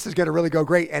 this is going to really go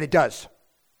great, and it does.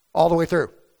 All the way through.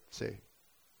 See?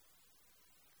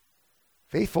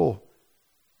 Faithful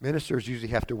ministers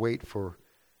usually have to wait for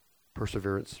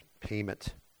perseverance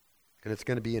payment. And it's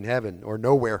going to be in heaven or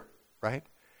nowhere, right?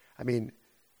 I mean,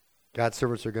 God's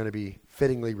servants are going to be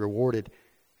fittingly rewarded.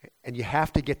 And you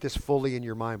have to get this fully in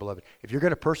your mind, beloved. If you're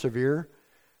going to persevere,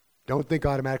 don't think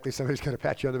automatically somebody's going to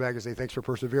pat you on the back and say, thanks for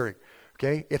persevering.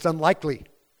 Okay? It's unlikely.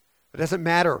 It doesn't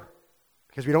matter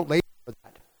because we don't labor for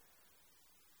that.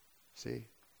 See?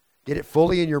 Get it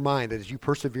fully in your mind that as you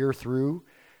persevere through,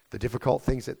 The difficult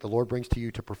things that the Lord brings to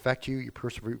you to perfect you, you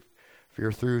persevere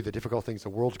through the difficult things the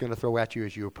world's going to throw at you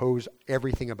as you oppose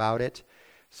everything about it.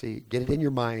 See, get it in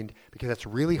your mind, because that's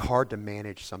really hard to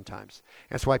manage sometimes.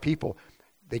 That's why people,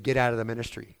 they get out of the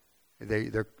ministry.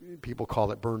 People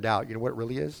call it burned out. You know what it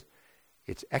really is?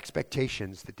 It's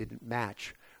expectations that didn't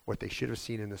match what they should have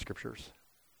seen in the scriptures.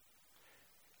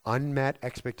 Unmet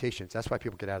expectations. That's why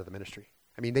people get out of the ministry.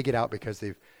 I mean, they get out because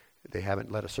they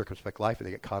haven't led a circumspect life and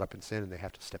they get caught up in sin and they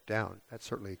have to step down. That's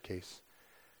certainly the case.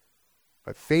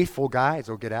 But faithful guys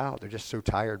will get out. They're just so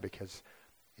tired because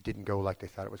it didn't go like they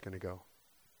thought it was going to go.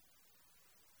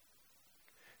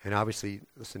 And obviously,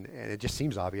 listen, and it just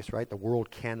seems obvious, right? The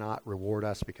world cannot reward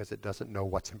us because it doesn't know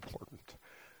what's important,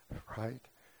 right?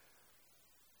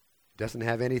 It doesn't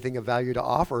have anything of value to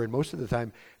offer, and most of the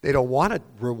time, they don't want to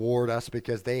reward us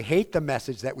because they hate the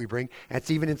message that we bring, and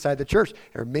it's even inside the church.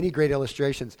 There are many great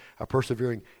illustrations of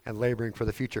persevering and laboring for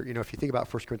the future. You know, if you think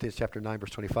about 1 Corinthians chapter 9,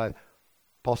 verse 25,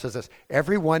 Paul says this: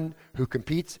 everyone who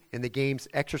competes in the games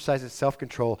exercises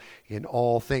self-control in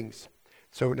all things.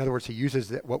 So in other words, he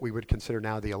uses what we would consider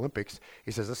now the Olympics.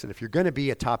 He says, listen, if you're going to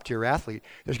be a top-tier athlete,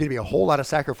 there's going to be a whole lot of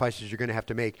sacrifices you're going to have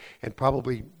to make, and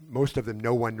probably most of them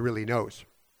no one really knows,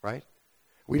 right?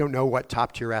 We don't know what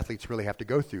top-tier athletes really have to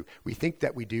go through. We think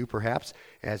that we do, perhaps,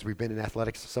 as we've been in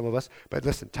athletics, some of us. But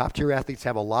listen, top-tier athletes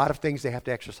have a lot of things they have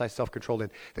to exercise self-control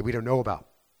in that we don't know about.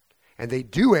 And they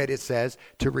do it, it says,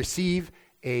 to receive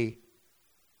a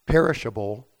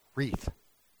perishable wreath.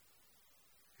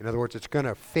 In other words, it's going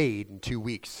to fade in 2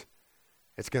 weeks.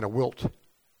 It's going to wilt.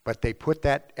 But they put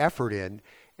that effort in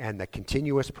and the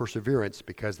continuous perseverance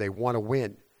because they want to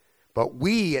win. But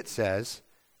we, it says,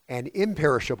 an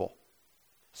imperishable.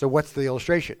 So what's the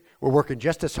illustration? We're working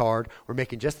just as hard. We're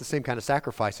making just the same kind of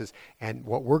sacrifices. And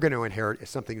what we're going to inherit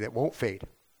is something that won't fade.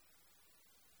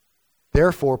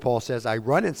 Therefore, Paul says, I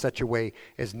run in such a way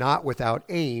as not without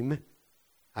aim.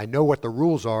 I know what the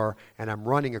rules are, and I'm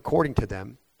running according to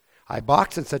them. I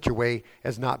box in such a way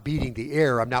as not beating the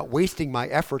air. I'm not wasting my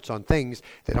efforts on things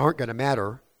that aren't going to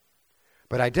matter.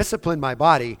 But I discipline my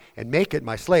body and make it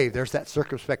my slave. There's that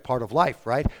circumspect part of life,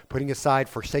 right? Putting aside,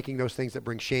 forsaking those things that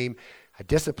bring shame. I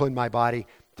discipline my body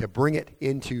to bring it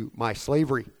into my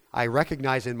slavery. I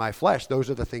recognize in my flesh those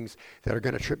are the things that are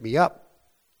going to trip me up.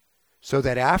 So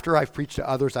that after I've preached to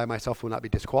others, I myself will not be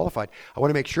disqualified. I want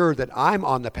to make sure that I'm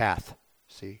on the path,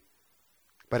 see?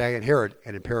 But I inherit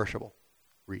an imperishable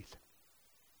wreath.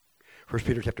 1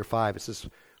 Peter chapter 5, this is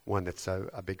one that's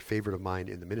a big favorite of mine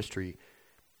in the ministry.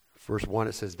 Verse 1,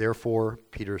 it says, therefore,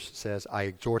 Peter says, I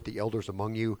exhort the elders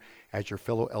among you as your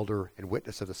fellow elder and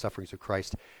witness of the sufferings of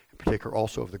Christ, in particular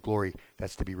also of the glory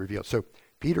that's to be revealed. So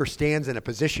Peter stands in a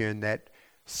position that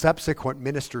subsequent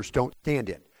ministers don't stand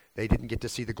in. They didn't get to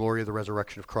see the glory of the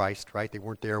resurrection of Christ, right? They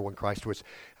weren't there when Christ was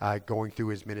going through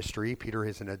his ministry. Peter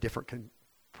is in a different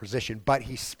position, but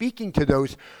he's speaking to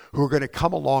those who are going to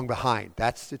come along behind.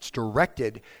 It's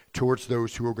directed towards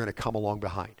those who are going to come along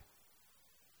behind.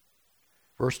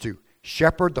 Verse 2,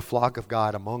 shepherd the flock of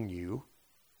God among you,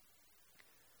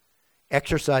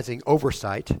 exercising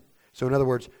oversight. So in other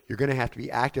words, you're going to have to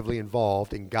be actively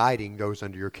involved in guiding those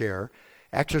under your care.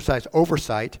 Exercise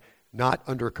oversight, not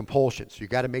under compulsion. So you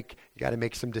got to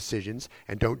make some decisions,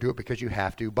 and don't do it because you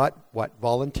have to, but what?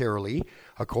 Voluntarily,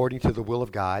 according to the will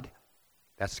of God.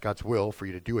 That's God's will for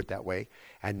you to do it that way,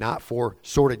 and not for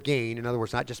sordid gain. In other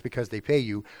words, not just because they pay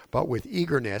you, but with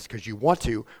eagerness because you want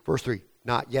to. Verse 3,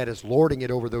 not yet as lording it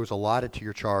over those allotted to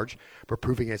your charge, but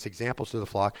proving as examples to the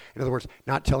flock. In other words,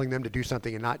 not telling them to do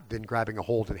something and not then grabbing a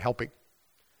hold and helping.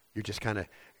 You're just kind of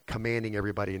commanding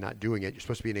everybody and not doing it. You're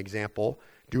supposed to be an example.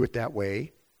 Do it that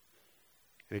way.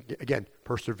 And again,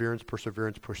 perseverance, push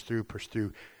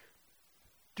through.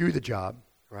 Do the job,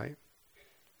 right?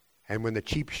 And when the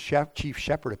chief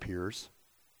shepherd appears,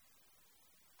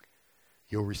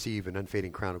 you'll receive an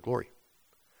unfading crown of glory.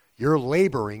 You're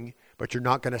laboring, but you're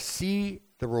not going to see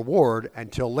the reward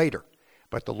until later.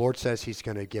 But the Lord says he's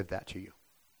going to give that to you.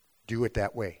 Do it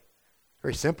that way.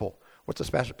 Very simple. What's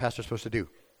a pastor supposed to do?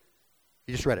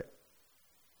 You just read it.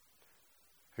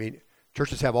 I mean,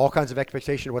 churches have all kinds of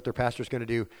expectation of what their pastor's going to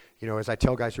do. You know, as I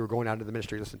tell guys who are going out into the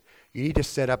ministry, listen, you need to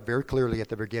set up very clearly at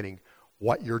the beginning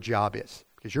what your job is.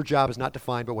 Because your job is not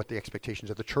defined by what the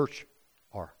expectations of the church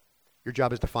are. Your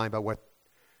job is defined by what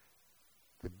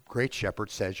the great shepherd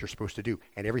says you're supposed to do.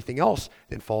 And everything else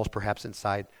then falls perhaps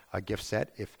inside a gift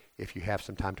set if you have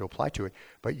some time to apply to it.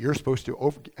 But you're supposed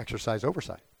to exercise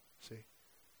oversight. See? And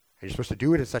you're supposed to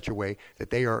do it in such a way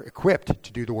that they are equipped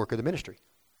to do the work of the ministry.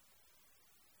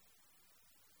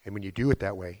 And when you do it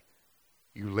that way,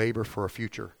 you labor for a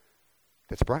future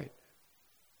that's bright.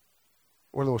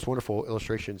 One of the most wonderful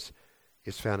illustrations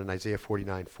is found in Isaiah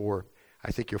 49:4.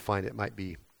 I think you'll find it might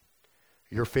be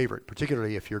your favorite,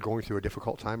 particularly if you're going through a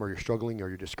difficult time or you're struggling or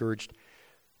you're discouraged.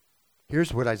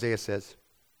 Here's what Isaiah says.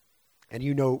 And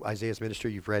you know Isaiah's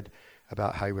ministry. You've read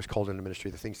about how he was called into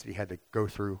ministry, the things that he had to go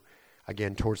through,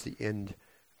 again, towards the end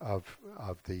of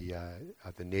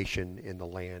the nation in the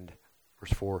land.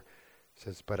 Verse 4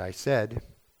 says, "But I said,"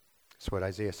 that's what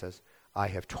Isaiah says, "I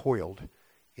have toiled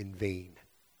in vain.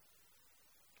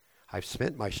 I've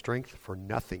spent my strength for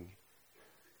nothing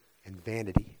and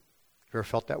vanity." You ever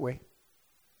felt that way?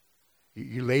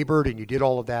 You labored and you did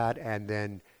all of that, and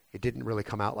then it didn't really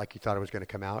come out like you thought it was going to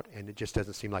come out, and it just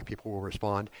doesn't seem like people will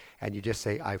respond. And you just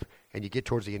say, and you get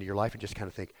towards the end of your life and just kind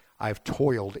of think, I've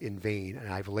toiled in vain and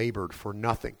I've labored for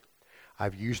nothing.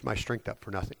 I've used my strength up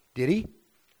for nothing. Did he?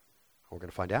 We're going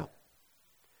to find out.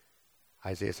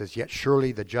 Isaiah says, "Yet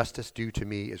surely the justice due to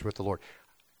me is with the Lord."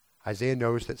 Isaiah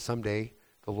knows that someday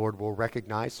the Lord will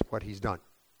recognize what he's done.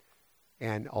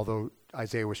 And although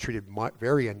Isaiah was treated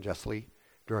very unjustly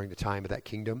during the time of that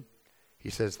kingdom, he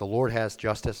says, the Lord has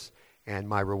justice and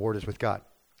my reward is with God.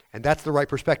 And that's the right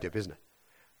perspective, isn't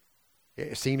it?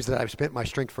 It seems that I've spent my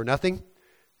strength for nothing,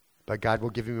 but God will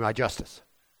give me my justice.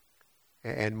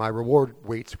 And my reward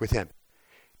waits with him.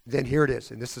 Then here it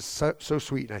is, and this is so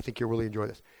sweet, and I think you'll really enjoy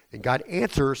this. And God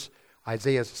answers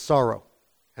Isaiah's sorrow.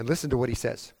 And listen to what he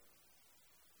says.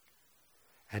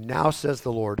 "And now says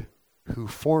the Lord, who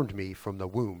formed me from the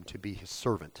womb to be his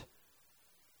servant,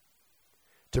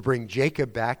 to bring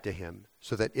Jacob back to him,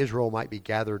 so that Israel might be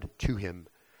gathered to him.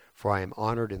 For I am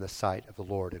honored in the sight of the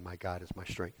Lord, and my God is my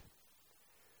strength."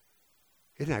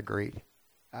 Isn't that great?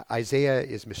 Isaiah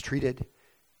is mistreated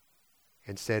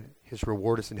and said his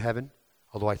reward is in heaven.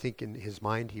 Although I think in his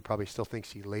mind he probably still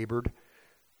thinks he labored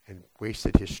and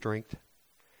wasted his strength.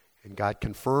 And God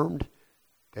confirmed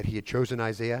that he had chosen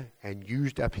Isaiah and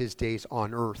used up his days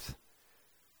on earth.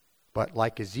 But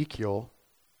like Ezekiel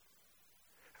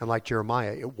and like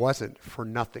Jeremiah, it wasn't for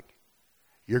nothing.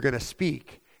 You're going to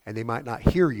speak, and they might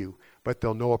not hear you, but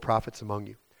they'll know a prophet's among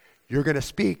you. You're going to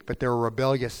speak, but they're a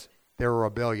rebellious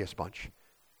bunch.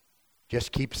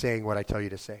 Just keep saying what I tell you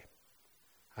to say.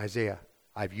 Isaiah,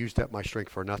 I've used up my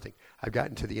strength for nothing. I've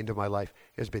gotten to the end of my life.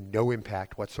 There's been no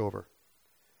impact whatsoever.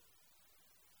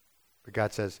 But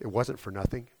God says, it wasn't for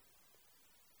nothing.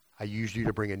 I used you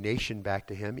to bring a nation back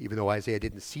to him, even though Isaiah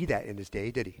didn't see that in his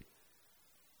day, did he?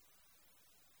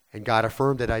 And God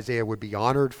affirmed that Isaiah would be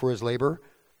honored for his labor.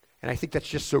 And I think that's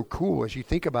just so cool as you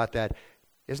think about that,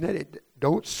 isn't it?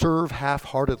 Don't serve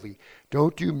half-heartedly.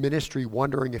 Don't do ministry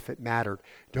wondering if it mattered.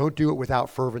 Don't do it without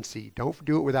fervency. Don't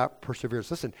do it without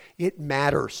perseverance. Listen, it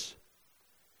matters.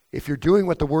 If you're doing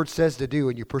what the Word says to do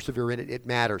and you persevere in it, it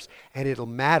matters. And it'll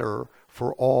matter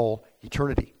for all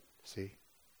eternity. See?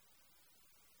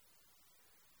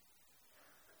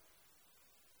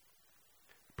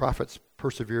 Prophets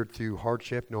persevered through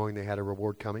hardship, knowing they had a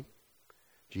reward coming.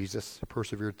 Jesus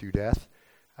persevered through death,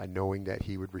 knowing that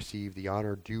he would receive the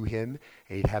honor due him,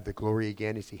 and he'd have the glory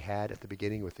again as he had at the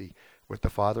beginning with the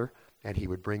Father, and he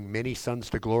would bring many sons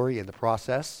to glory in the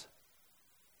process.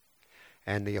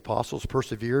 And the apostles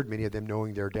persevered, many of them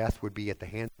knowing their death would be at the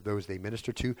hands of those they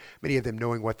ministered to, many of them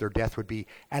knowing what their death would be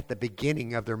at the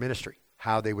beginning of their ministry,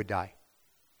 how they would die.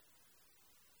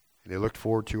 And they looked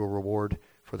forward to a reward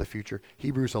for the future.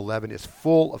 Hebrews 11 is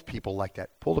full of people like that,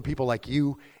 full of people like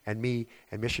you and me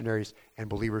and missionaries and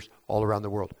believers all around the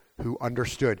world who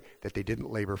understood that they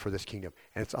didn't labor for this kingdom,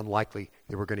 and it's unlikely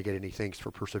they were going to get any thanks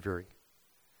for persevering.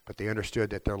 But they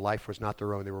understood that their life was not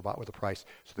their own. They were bought with a price,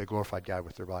 so they glorified God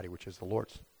with their body, which is the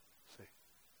Lord's. See?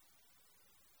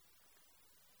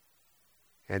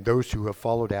 And those who have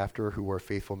followed after, who are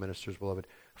faithful ministers, beloved,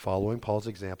 following Paul's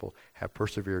example, have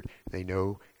persevered. They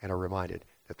know and are reminded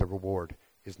that the reward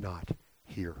is not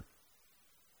here.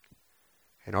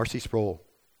 And R.C. Sproul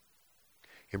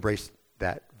embraced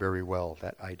that very well,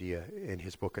 that idea, in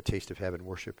his book, A Taste of Heaven,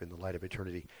 Worship in the Light of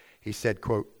Eternity. He said,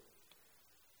 quote,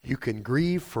 "You can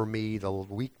grieve for me the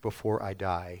week before I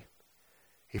die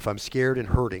if I'm scared and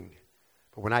hurting,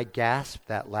 but when I gasp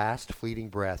that last fleeting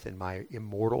breath and my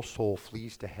immortal soul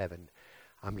flees to heaven,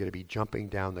 I'm going to be jumping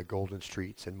down the golden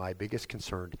streets, and my biggest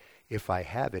concern, if I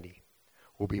have any,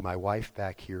 will be my wife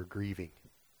back here grieving.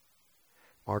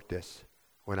 Mark this,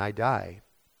 when I die,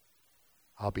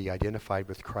 I'll be identified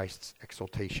with Christ's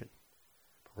exaltation.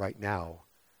 But right now,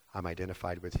 I'm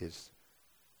identified with his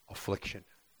affliction."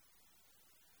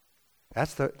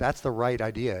 That's the right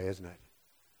idea, isn't it?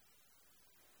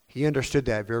 He understood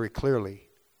that very clearly.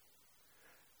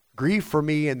 Grieve for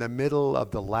me in the middle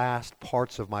of the last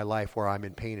parts of my life where I'm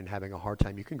in pain and having a hard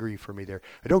time. You can grieve for me there.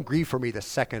 But don't grieve for me the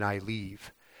second I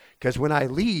leave. Because when I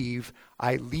leave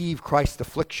Christ's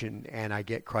affliction and I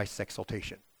get Christ's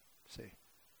exaltation. See?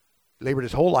 He labored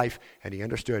his whole life and he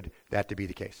understood that to be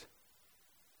the case.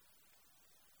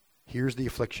 Here's the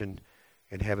affliction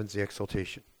and heaven's the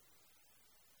exaltation.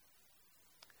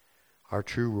 Our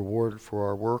true reward for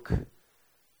our work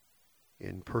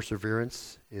in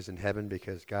perseverance is in heaven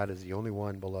because God is the only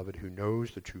one, beloved, who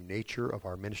knows the true nature of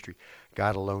our ministry.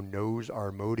 God alone knows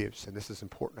our motives. And this is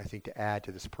important, I think, to add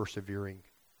to this persevering.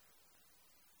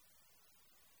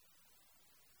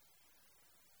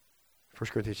 1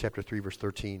 Corinthians chapter 3, verse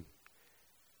 13.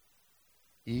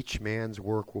 Each man's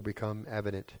work will become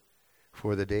evident,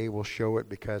 for the day will show it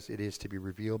because it is to be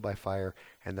revealed by fire,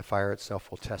 and the fire itself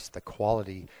will test the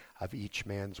quality of each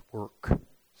man's work.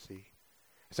 See?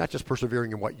 It's not just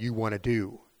persevering in what you want to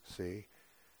do, see.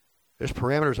 There's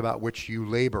parameters about which you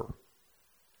labor.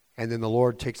 And then the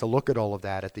Lord takes a look at all of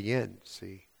that at the end,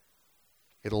 see.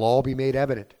 It'll all be made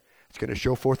evident. It's going to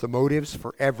show forth the motives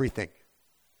for everything.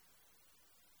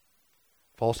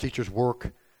 False teachers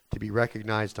work to be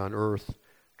recognized on earth.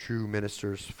 True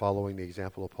ministers, following the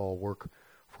example of Paul, work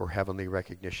for heavenly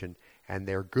recognition. And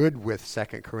they're good with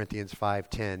 2 Corinthians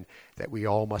 5:10, that we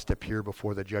all must appear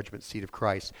before the judgment seat of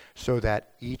Christ, so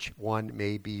that each one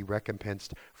may be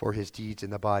recompensed for his deeds in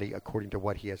the body according to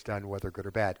what he has done, whether good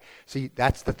or bad. See,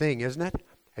 that's the thing, isn't it?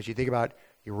 As you think about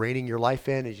you reining your life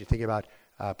in, as you think about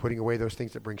putting away those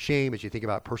things that bring shame, as you think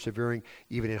about persevering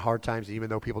even in hard times, even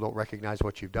though people don't recognize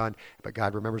what you've done, but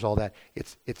God remembers all that.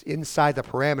 It's inside the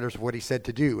parameters of what he said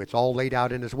to do. It's all laid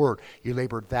out in his word. You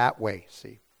labored that way,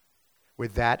 see,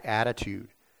 with that attitude,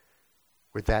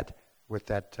 with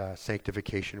that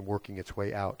sanctification working its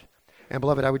way out. And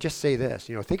beloved, I would just say this,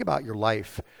 think about your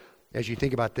life as you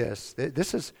think about this.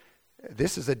 This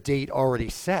is a date already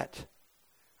set,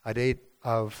 a date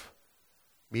of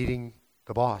meeting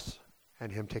the boss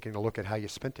and him taking a look at how you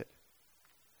spent it.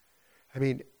 I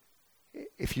mean,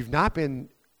 if you've not been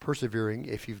persevering,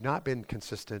 if you've not been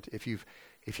consistent, if you've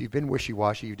been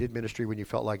wishy-washy, you did ministry when you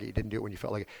felt like it, you didn't do it when you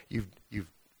felt like it,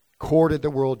 you've courted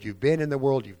the world, you've been in the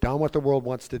world, you've done what the world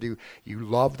wants to do, you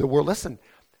love the world. Listen,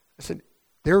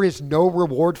 there is no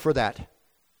reward for that.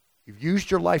 You've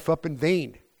used your life up in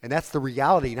vain. And that's the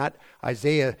reality, not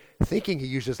Isaiah thinking he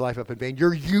used his life up in vain.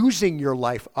 You're using your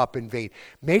life up in vain.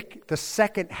 Make the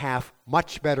second half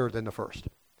much better than the first.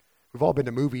 We've all been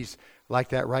to movies like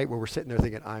that, right? Where we're sitting there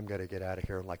thinking, I'm going to get out of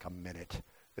here in like a minute.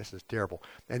 This is terrible.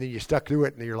 And then you stuck through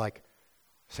it and you're like,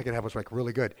 second half was like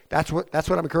really good. That's what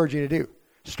I'm encouraging you to do.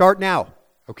 Start now,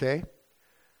 okay?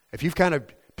 If you've kind of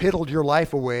piddled your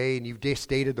life away and you've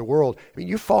disdated the world, I mean,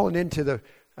 you've fallen into the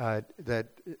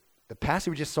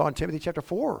passage we just saw in Timothy chapter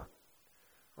 4,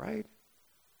 right?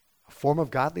 A form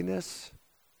of godliness,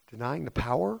 denying the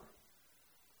power,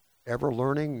 ever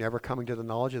learning, never coming to the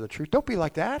knowledge of the truth. Don't be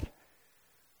like that.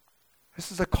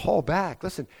 This is a call back.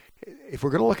 Listen, if we're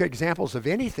going to look at examples of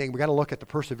anything, we got to look at the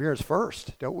perseverance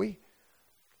first, don't we?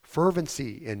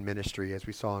 Fervency in ministry, as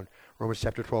we saw in Romans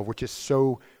chapter 12, which is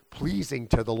so pleasing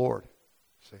to the Lord.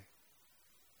 See?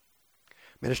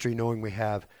 Ministry knowing we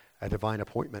have a divine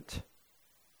appointment.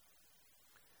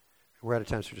 We're out of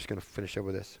time, so we're just going to finish up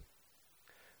with this.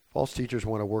 False teachers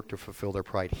want to work to fulfill their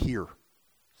pride here.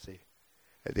 See,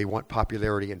 they want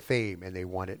popularity and fame, and they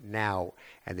want it now,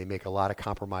 and they make a lot of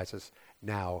compromises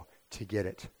now to get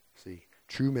it. See,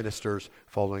 true ministers,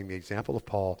 following the example of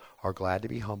Paul, are glad to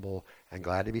be humble and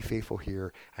glad to be faithful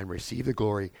here and receive the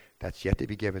glory that's yet to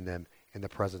be given them in the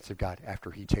presence of God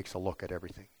after he takes a look at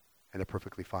everything, and they're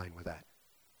perfectly fine with that.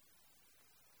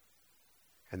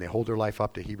 And they hold their life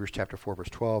up to Hebrews chapter 4, verse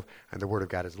 12. And the word of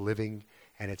God is living,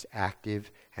 and it's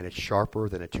active, and it's sharper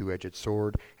than a two-edged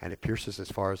sword, and it pierces as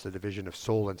far as the division of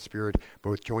soul and spirit,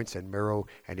 both joints and marrow,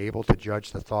 and able to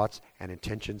judge the thoughts and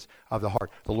intentions of the heart.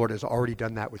 The Lord has already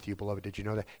done that with you, beloved. Did you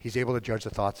know that? He's able to judge the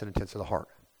thoughts and intents of the heart.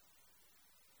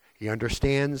 He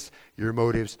understands your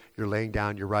motives, you're laying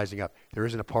down, you're rising up. There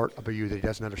isn't a part of you that he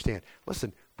doesn't understand.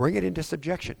 Listen, bring it into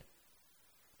subjection.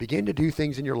 Begin to do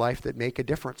things in your life that make a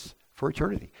difference for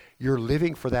eternity. You're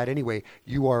living for that anyway.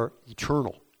 You are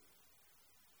eternal.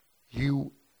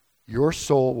 Your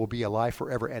soul will be alive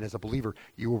forever, and as a believer,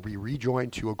 you will be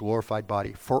rejoined to a glorified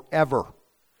body forever.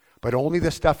 But only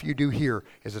the stuff you do here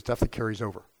is the stuff that carries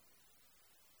over.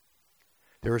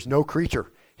 There is no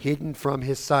creature hidden from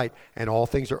his sight, and all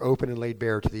things are open and laid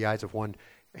bare to the eyes of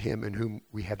him in whom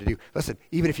we have to do. Listen,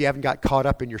 even if you haven't got caught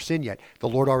up in your sin yet, the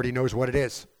Lord already knows what it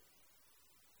is.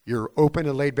 You're open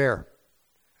and laid bare.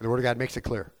 And the Word of God makes it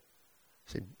clear.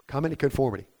 See, come into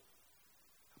conformity.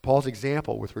 Paul's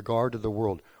example with regard to the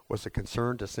world was a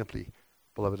concern to simply,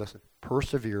 beloved, listen,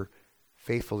 persevere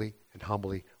faithfully and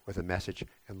humbly with the message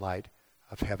and light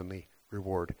of heavenly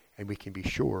reward. And we can be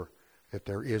sure that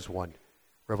there is one.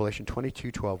 Revelation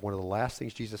 22:12, one of the last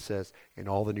things Jesus says in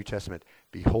all the New Testament,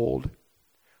 behold,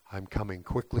 I'm coming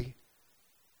quickly,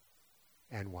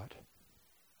 and what?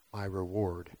 My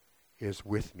reward is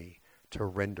with me to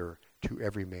render to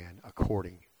every man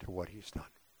according to what he's done.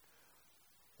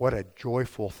 What a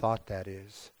joyful thought that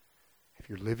is. If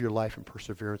you live your life in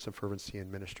perseverance and fervency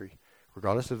in ministry,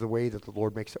 regardless of the way that the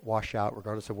Lord makes it wash out,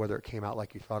 regardless of whether it came out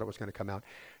like you thought it was going to come out,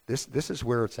 this is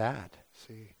where it's at.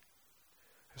 See,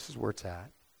 this is where it's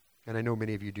at. And I know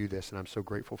many of you do this, and I'm so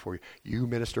grateful for you. You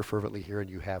minister fervently here, and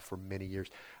you have for many years.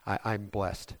 I'm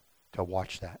blessed to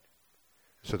watch that.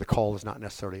 So the call is not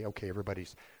necessarily, okay,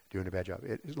 everybody's doing a bad job.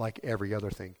 It's like every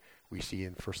other thing we see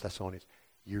in 1 Thessalonians.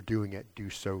 You're doing it, do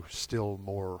so still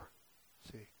more.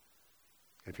 See?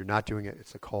 And if you're not doing it,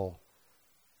 it's a call.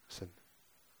 Listen,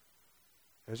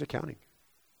 there's accounting.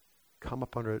 Come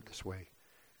up under it this way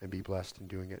and be blessed in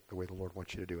doing it the way the Lord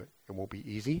wants you to do it. It won't be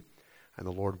easy, and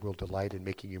the Lord will delight in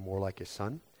making you more like his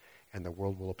son, and the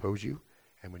world will oppose you,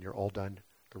 and when you're all done,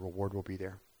 the reward will be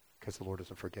there, because the Lord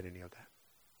doesn't forget any of that.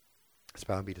 Let's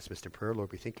bow and be dismissed in prayer.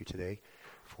 Lord, we thank you today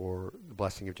for the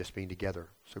blessing of just being together.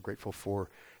 So grateful for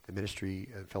the ministry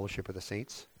and fellowship of the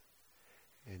saints,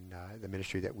 and the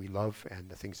ministry that we love and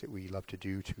the things that we love to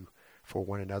do for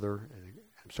one another. And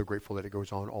I'm so grateful that it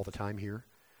goes on all the time here.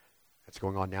 It's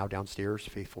going on now downstairs,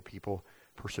 faithful people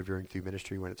persevering through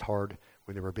ministry when it's hard,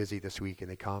 when they were busy this week, and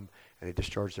they come and they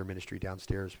discharge their ministry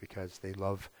downstairs because they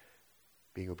love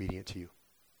being obedient to you.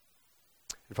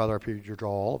 And Father, I pray you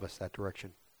draw all of us that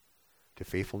direction, to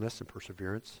faithfulness and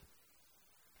perseverance,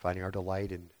 finding our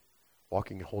delight in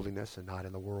walking in holiness and not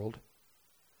in the world,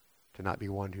 to not be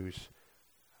one who's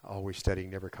always studying,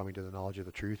 never coming to the knowledge of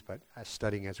the truth, but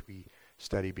studying as we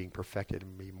study, being perfected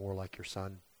and be more like your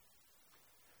Son.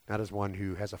 Not as one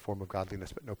who has a form of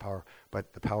godliness but no power,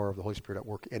 but the power of the Holy Spirit at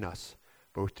work in us,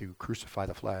 both to crucify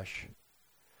the flesh,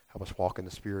 help us walk in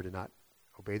the Spirit and not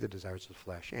obey the desires of the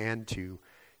flesh, and to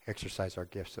exercise our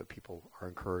gifts so that people are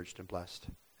encouraged and blessed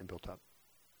and built up.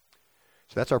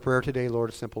 So that's our prayer today, Lord.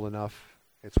 It's simple enough.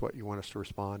 It's what you want us to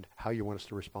respond, how you want us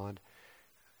to respond.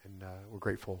 And we're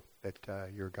grateful that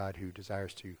you're a God who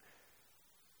desires to,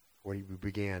 what he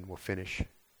began will finish.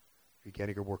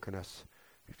 Beginning a work in us,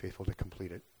 be faithful to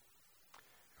complete it.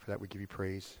 For that we give you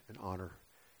praise and honor.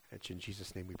 And it's in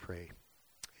Jesus' name we pray.